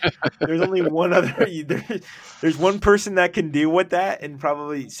only one other. There's one person that can deal with that and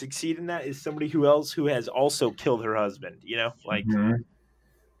probably succeed in that is somebody who has also killed her husband. Like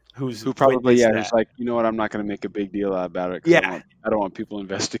who probably is like, you know what? I'm not going to make a big deal about it. I don't want people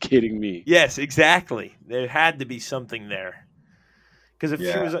investigating me. Yes, exactly. There had to be something there. Because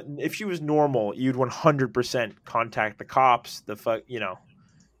if she was normal, you'd 100% contact the cops.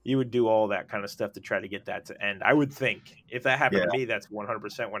 You would do all that kind of stuff to try to get that to end. I would think if that happened to me, that's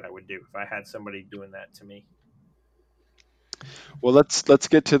 100% what I would do if I had somebody doing that to me. Well, let's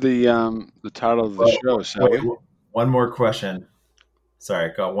get to the title of the show. So wait, one more question.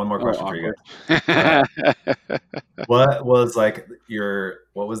 Sorry, got one more question for you guys. What was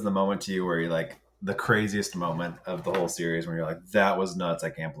the moment to you where you're like the craziest moment of the whole series when you're like, that was nuts,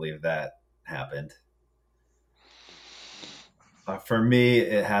 I can't believe that happened? For me,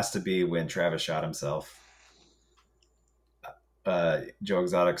 it has to be when Travis shot himself. Joe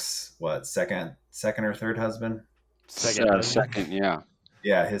Exotic's second or third husband? second, yeah.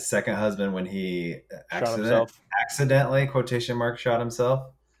 Yeah, his second husband when he Shot himself. accidentally, quotation mark, shot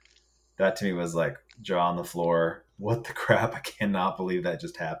himself. That to me was like jaw on the floor. What the crap? I cannot believe that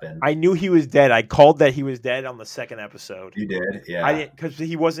just happened. I knew he was dead. I called that he was dead on the second episode. You did? Yeah. I didn't, because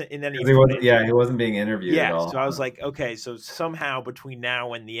he wasn't in any. He wasn't being interviewed at all. So I was like, okay, so somehow between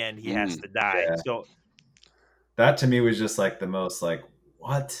now and the end, he has to die. Yeah. So that to me was just like the most like,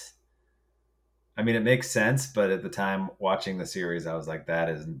 what? I mean, it makes sense, but at the time watching the series, I was like, that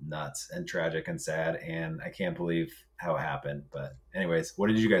is nuts and tragic and sad, and I can't believe how it happened. But anyways, what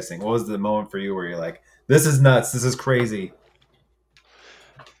did you guys think? What was the moment for you where you're like, this is nuts, this is crazy?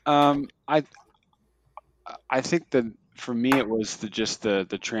 I think that for me it was just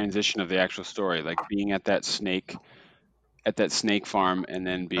the transition of the actual story, like being at that snake farm and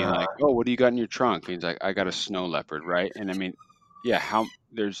then being like, oh, what do you got in your trunk? And he's like, I got a snow leopard, right? And I mean, yeah, how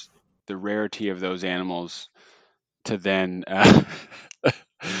there's the rarity of those animals to then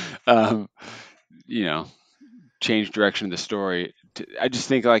change direction of the story. I just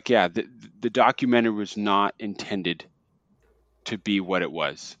think like, yeah, the documentary was not intended to be what it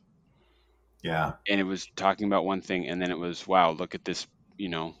was. Yeah. And it was talking about one thing, and then it was, wow, look at this,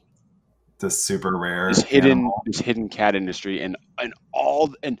 this super rare this hidden cat industry and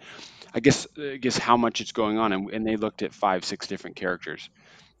I guess how much it's going on, and they looked at 5-6 different characters,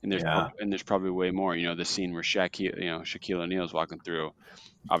 and there's probably way more. The scene where Shaquille O'Neal's walking through,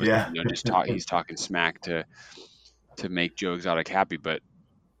 obviously, he's talking smack to make Joe Exotic happy, but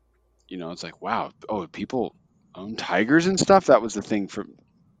it's like, wow, oh, people own tigers and stuff. That was the thing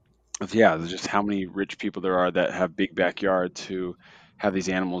just how many rich people there are that have big backyards who have these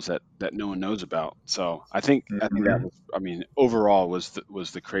animals that no one knows about. So I think that was, overall was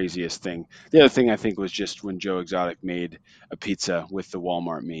the craziest thing. The other thing I think was just when Joe Exotic made a pizza with the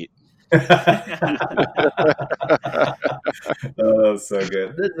Walmart meat. Oh, so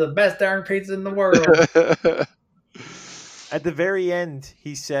good. This is the best darn pizza in the world. At the very end,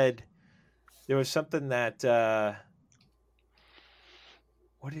 he said there was something that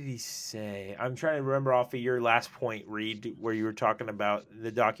what did he say? I'm trying to remember off of your last point, Reed, where you were talking about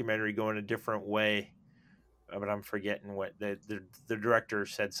the documentary going a different way, but I'm forgetting what the director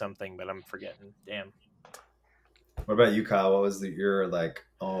said something, but I'm forgetting. Damn. What about you, Kyle? What was your like,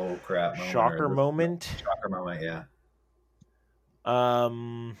 oh crap moment? Shocker moment? Shocker moment, yeah. I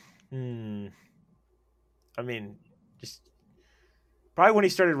mean, just probably when he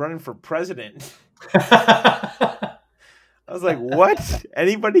started running for president. I was like, what?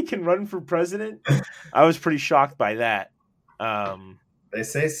 Anybody can run for president? I was pretty shocked by that. They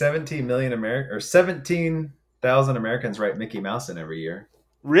say 17,000 Americans write Mickey Mouse in every year.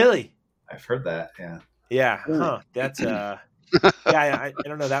 Really? I've heard that, yeah. Yeah, that's I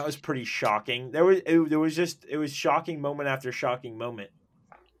don't know. That was pretty shocking. It was shocking moment after shocking moment.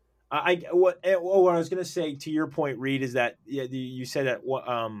 What I was gonna say to your point, Reed, is that you said that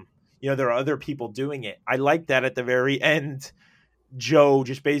there are other people doing it. I like that at the very end, Joe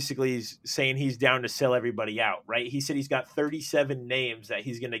just basically is saying he's down to sell everybody out, right? He said he's got 37 names that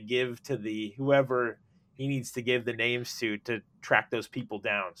he's going to give to whoever he needs to give the names to track those people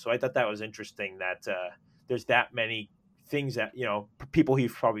down. So I thought that was interesting that there's that many things that, people he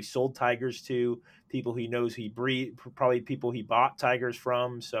probably sold tigers to, people he knows he breed, probably people he bought tigers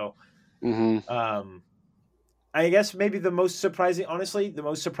from. So, I guess maybe the most surprising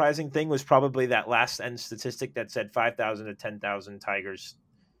thing was probably that last end statistic that said 5,000 to 10,000 tigers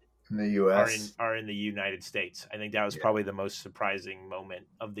in the U.S. are in the United States. I think that was probably the most surprising moment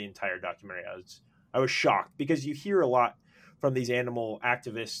of the entire documentary. I was shocked because you hear a lot from these animal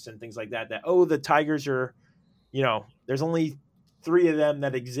activists and things like that, the tigers are, there's only 3 of them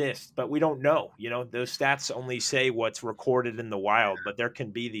that exist, but we don't know. Those stats only say what's recorded in the wild, but there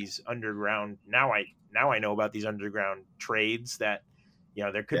can be these underground. Now I know about these underground trades that,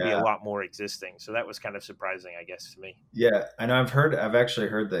 there could be a lot more existing. So that was kind of surprising, I guess, to me. Yeah. And I've actually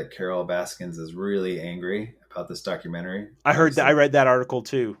heard that Carol Baskins is really angry about this documentary. I read that article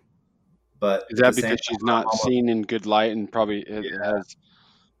too. But is that because she's not seen in good light and probably has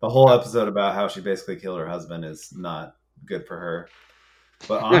the whole episode about how she basically killed her husband is not good for her.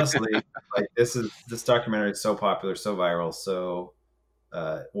 But honestly, like this documentary is so popular, so viral, so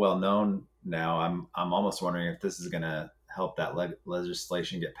well known now. I'm almost wondering if this is going to help that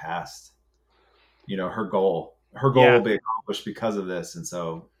legislation get passed. Her goal will be accomplished because of this, and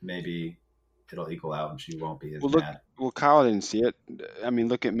so maybe it'll equal out and she won't be as mad. Well, Kyle didn't see it. I mean,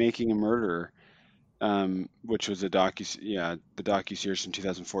 look at Making a Murderer, which was the docuseries in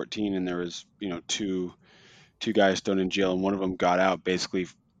 2014, and there was two guys thrown in jail, and one of them got out basically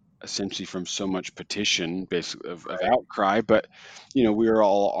essentially from so much petition, basically of outcry. But we were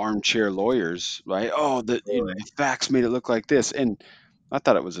all armchair lawyers, right? Oh, the facts made it look like this, and I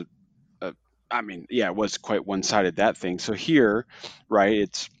thought it was I mean, yeah, it was quite one-sided, that thing. So here, right,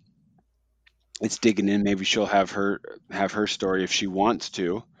 it's digging in. Maybe she'll have her story if she wants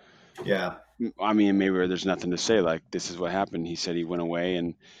to. Yeah. I mean, maybe there's nothing to say, like, this is what happened. He said he went away,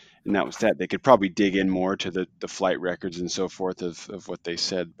 and that was that. They could probably dig in more to the flight records and so forth of what they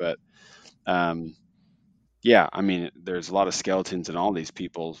said. But yeah, I mean, there's a lot of skeletons in all these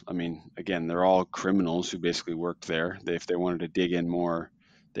people. I mean, again, they're all criminals who basically worked there. If they wanted to dig in more,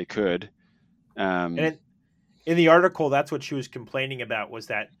 they could. And in the article, that's what she was complaining about, was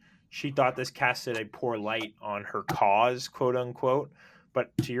that she thought this casted a poor light on her cause, quote unquote.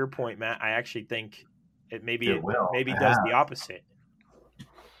 But to your point, Matt, I actually think it maybe does the opposite.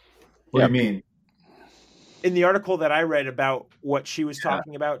 What do you mean? In the article that I read about what she was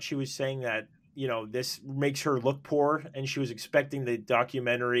talking about, she was saying that, this makes her look poor, and she was expecting the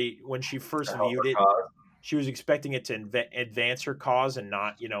documentary, when she first viewed it, she was expecting it to advance her cause and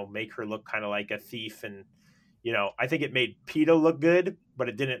not, make her look kind of like a thief. And, I think it made PETA look good, but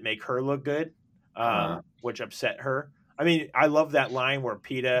it didn't make her look good, which upset her. I mean, I love that line where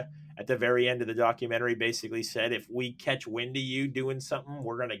PETA at the very end of the documentary basically said, if we catch wind of you doing something,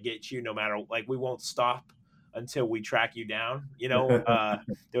 we're going to get you no matter, like, we won't stop until we track you down. There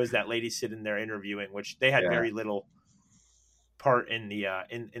was that lady sitting there interviewing, which they had very little part in the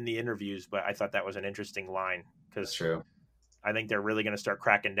in the interviews, but I thought that was an interesting line, because I think they're really going to start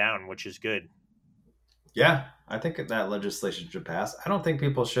cracking down, which is good. Yeah, I think that legislation should pass. I don't think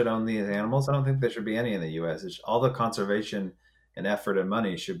people should own these animals. I don't think there should be any in the U.S. All the conservation and effort and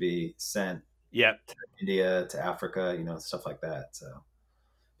money should be sent to India, to Africa, stuff like that. So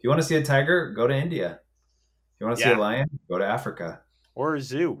if you want to see a tiger, go to India. If you want to see a lion, go to Africa. Or a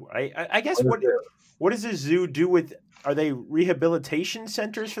zoo. I guess what does a zoo do with, are they rehabilitation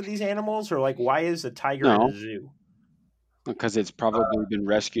centers for these animals, or like, why is a tiger in a zoo? Because it's probably been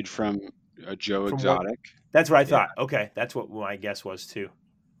rescued from a Joe Exotic. That's what I thought. Okay, that's what my guess was too.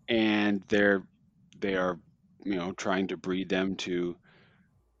 And they are, trying to breed them to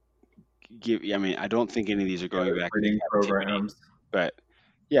give. I mean, I don't think any of these are going back breeding programs, but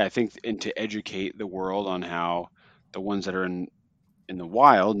yeah, I think, and to educate the world on how the ones that are in the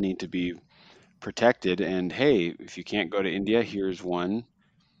wild need to be protected. And hey, if you can't go to India, here's one.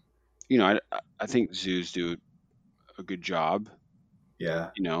 I think zoos do a good job. Yeah,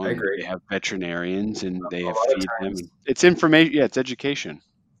 I agree. They have veterinarians and they have feed them. It's information. Yeah, it's education.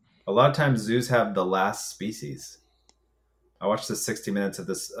 A lot of times zoos have the last species. I watched the 60 Minutes of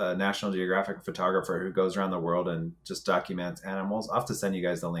this National Geographic photographer who goes around the world and just documents animals. I'll have to send you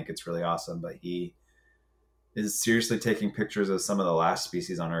guys the link. It's really awesome. But he is seriously taking pictures of some of the last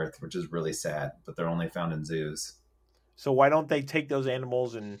species on Earth, which is really sad, but they're only found in zoos. So why don't they take those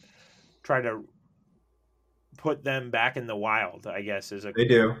animals and try to put them back in the wild, I guess? They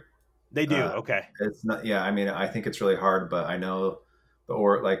do. They do. Okay. It's not, yeah. I mean, I think it's really hard, but I know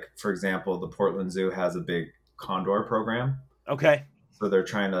like, for example, the Portland Zoo has a big condor program. Okay. So they're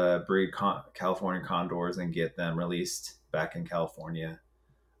trying to breed California condors and get them released back in California.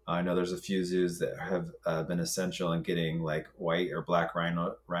 I know there's a few zoos that have been essential in getting like white or black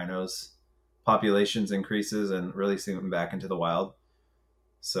rhinos populations increases and releasing them back into the wild.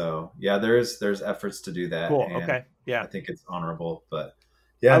 So yeah, there's efforts to do that. Cool. Okay. Yeah. I think it's honorable, but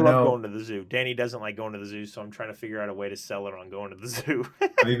yeah, I love going to the zoo. Danny doesn't like going to the zoo, so I'm trying to figure out a way to sell it on going to the zoo.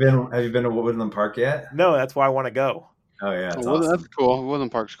 Have you been to Woodland Park yet? No, that's why I want to go. Oh yeah, it's awesome. That's cool.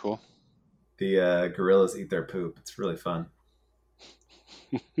 Woodland Park's cool. The gorillas eat their poop. It's really fun.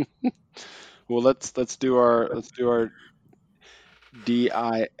 Well, let's do our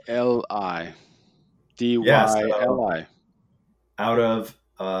DILI. DYLI. Out of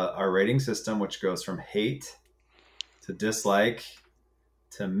our rating system, which goes from hate to dislike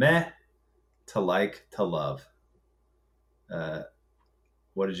to meh to like to love.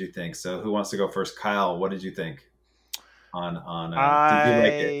 What did you think? So who wants to go first? Kyle, what did you think on did you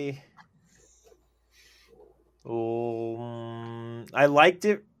like it? I liked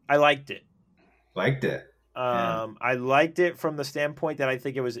it. Liked it. I liked it from the standpoint that I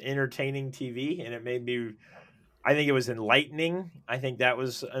think it was entertaining TV, and it made me, I think it was enlightening. I think that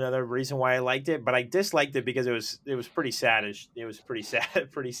was another reason why I liked it, but I disliked it because it was pretty sad. It was pretty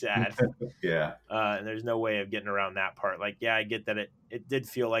sad. Yeah. And there's no way of getting around that part. Like, yeah, I get that it did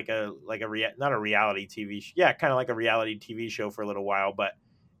feel like not a reality TV show. Yeah, kind of like a reality TV show for a little while, but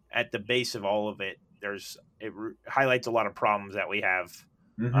at the base of all of it, it highlights a lot of problems that we have.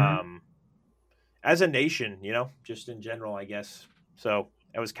 Mm-hmm. As a nation, just in general, I guess. So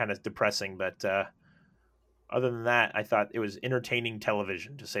That was kind of depressing, but other than that, I thought it was entertaining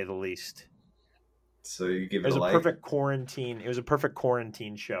television, to say the least. So you give It was it a a like? perfect quarantine. It was a perfect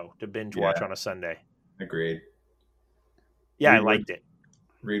quarantine show to binge watch on a Sunday. Agreed. Yeah, Reed, I liked it.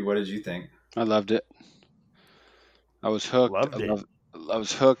 Reed, what did you think? I loved it. I was hooked. Loved it. I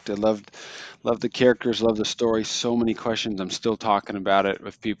was hooked. I loved the characters, loved the story. So many questions. I'm still talking about it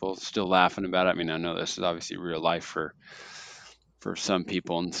with people, still laughing about it. I mean, I know this is obviously real life for some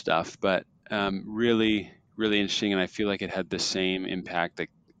people and stuff, but really, really interesting. And I feel like it had the same impact that,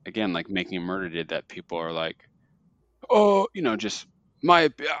 again, like Making a Murder did, that people are like, oh, just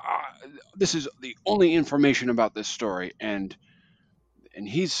this is the only information about this story, and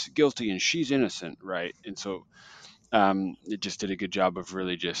he's guilty and she's innocent, right? And so it just did a good job of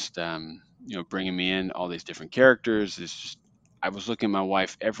really just bringing me in all these different characters. It's just, I was looking at my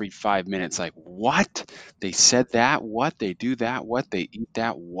wife every 5 minutes like, what? They said that? What? They do that? What? They eat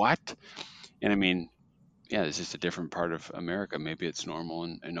that? What? And I mean, yeah, it's just a different part of America. Maybe it's normal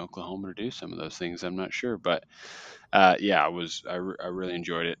in Oklahoma to do some of those things. I'm not sure, but yeah, I really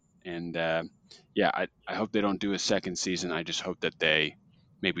enjoyed it, and yeah, I hope they don't do a second season. I just hope that they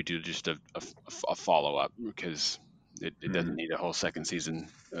maybe do just a follow up, because it doesn't need a whole second season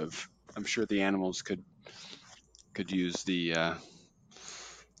of. I'm sure the animals could use the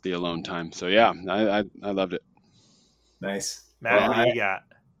alone time. So yeah, I loved it. Nice. Matt, what do you got?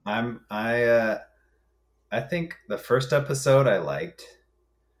 I think the first episode I liked,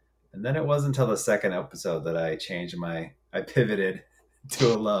 and then it wasn't until the second episode that I pivoted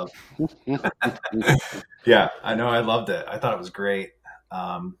to a love. Yeah, I know. I loved it. I thought it was great.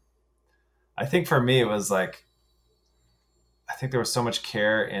 I think for me, it was like, I think there was so much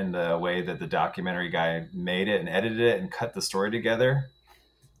care in the way that the documentary guy made it and edited it and cut the story together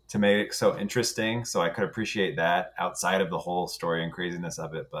to make it so interesting. So I could appreciate that outside of the whole story and craziness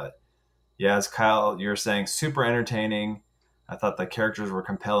of it. But yeah, as Kyle, you're saying, super entertaining. I thought the characters were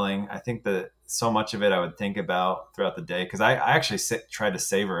compelling. I think that so much of it I would think about throughout the day, because I actually tried to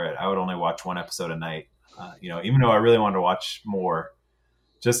savor it. I would only watch one episode a night, even though I really wanted to watch more,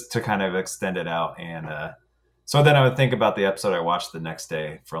 just to kind of extend it out. And so then I would think about the episode I watched the next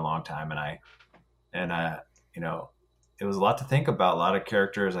day for a long time, and it was a lot to think about, a lot of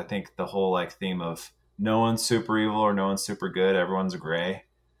characters. I think the whole like theme of no one's super evil or no one's super good, everyone's gray,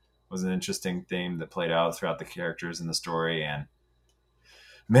 was an interesting theme that played out throughout the characters in the story. And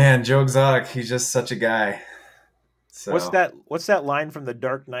man, Joe Exotic, he's just such a guy. So What's that line from The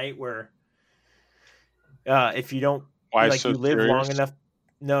Dark Knight where if you don't you live long enough,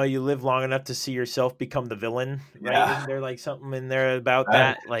 you live long enough to see yourself become the villain, right? Yeah. Isn't there like something in there about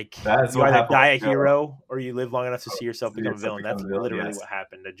that? Like you either die a hero or you live long enough to see yourself become a villain. That's literally what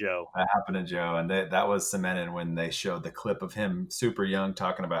happened to Joe. That happened to Joe, and that was cemented when they showed the clip of him super young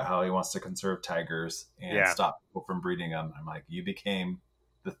talking about how he wants to conserve tigers and stop people from breeding them. I'm like, you became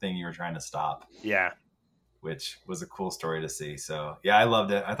the thing you were trying to stop. Yeah. Which was a cool story to see. So yeah, I loved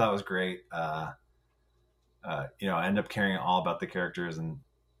it. I thought it was great. I ended up caring all about the characters, and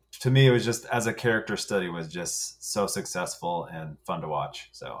to me, it was just, as a character study, was just so successful and fun to watch.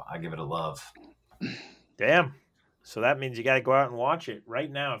 So I give it a love. Damn. So that means you got to go out and watch it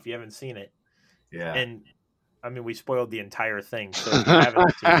right now if you haven't seen it. Yeah. And I mean, we spoiled the entire thing, so if you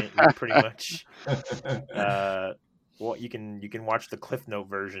haven't seen it, you're pretty much you can watch the Cliff Note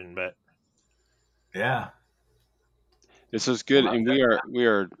version, but yeah, this is good, and we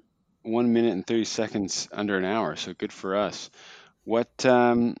are 1 minute and 30 seconds under an hour, so good for us. What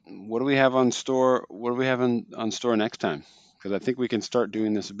do we have on store? What do we have on store next time? Because I think we can start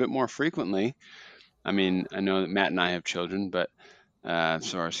doing this a bit more frequently. I mean, I know that Matt and I have children, but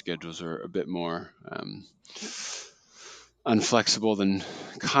so our schedules are a bit more unflexible than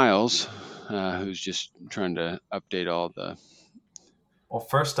Kyle's, who's just trying to update all the. Well,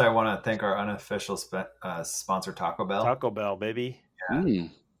 first I want to thank our unofficial sponsor, Taco Bell. Taco Bell, baby. Yeah.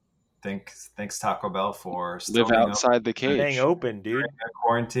 Thanks Taco Bell for still live outside the cage. Staying open, dude.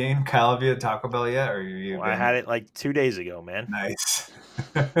 Quarantine. Kyle, have you had Taco Bell yet? Or I had it like 2 days ago, man. Nice.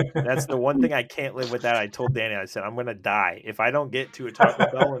 That's the one thing I can't live without. I told Danny, I said, I'm gonna die if I don't get to a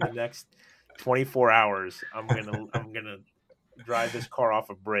Taco Bell in the next 24 hours. I'm gonna drive this car off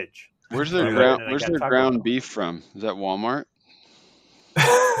a bridge. Where's their ground beef from? Is that Walmart?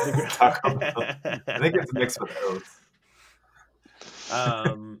 Taco Bell. I think it's mixed with those.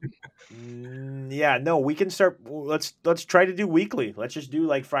 Yeah, no, we can start. Let's try to do weekly. Let's just do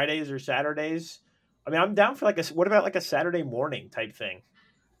like Fridays or Saturdays. I mean, I'm down for what about like a Saturday morning type thing?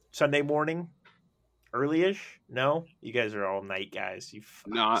 Sunday morning, early-ish? No, you guys are all night guys.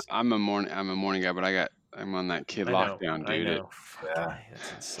 No, I'm a morning guy, but I got I'm on that kid I know. lockdown, I dude. know. Fuck, Yeah. that's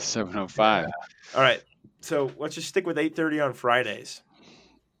At insane. 7:05. All right. So let's just stick with 8:30 on Fridays.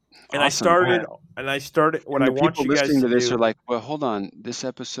 And Awesome. I started. What And I the want people you guys listening to to this do. are like, well, hold on. This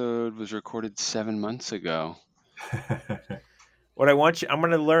episode was recorded 7 months ago. What I want you, I'm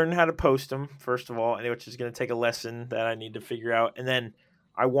going to learn how to post them first of all, which is going to take a lesson that I need to figure out, and then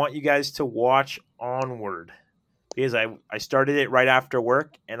I want you guys to watch Onward because I started it right after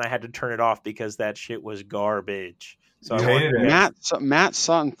work and I had to turn it off because that shit was garbage. So You I want hated you it. guys. Matt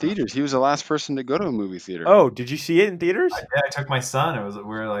saw it in theaters. He was the last person to go to a movie theater. Oh, did you see it in theaters? Yeah, I took my son. We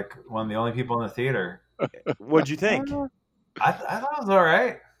were like one of the only people in the theater. What'd you think? I thought it was all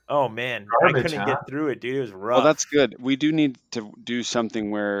right. Oh man, Garbage, I couldn't get through it, dude. It was rough. Well, that's good. We do need to do something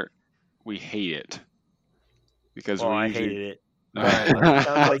where we hate it because Well, we I usually... hated it. All right,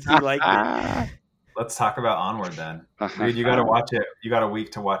 Sounds like he liked it. let's talk about Onward then. Dude, you got to watch it. You got a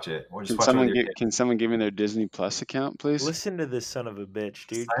week to watch it. We'll just watch it with your kids. Can someone give me their Disney Plus account, please? Listen to this son of a bitch,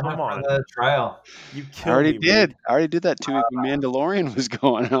 dude. Sign Come up on. for the trial. You I killed already me, did. Reed. I already did that 2 weeks when Mandalorian was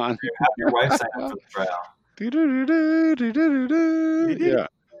going on. Have your wife sign up for the trial. Yeah.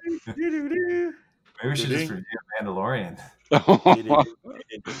 Maybe we should just review Mandalorian.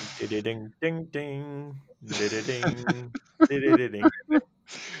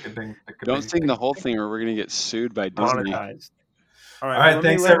 Don't sing the whole thing, or we're gonna get sued by Disney. Monetized. All right,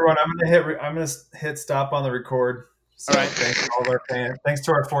 thanks everyone. I'm gonna hit stop on the record. So All right. Thanks to all of our fans. Thanks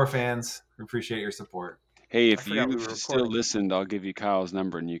to our 4 fans. We appreciate your support. Hey, if forgot we you were still recording. listened, I'll give you Kyle's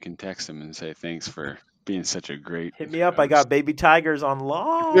number, and you can text him and say thanks for being such a great. Hit me up. I got baby tigers on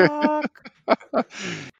lock.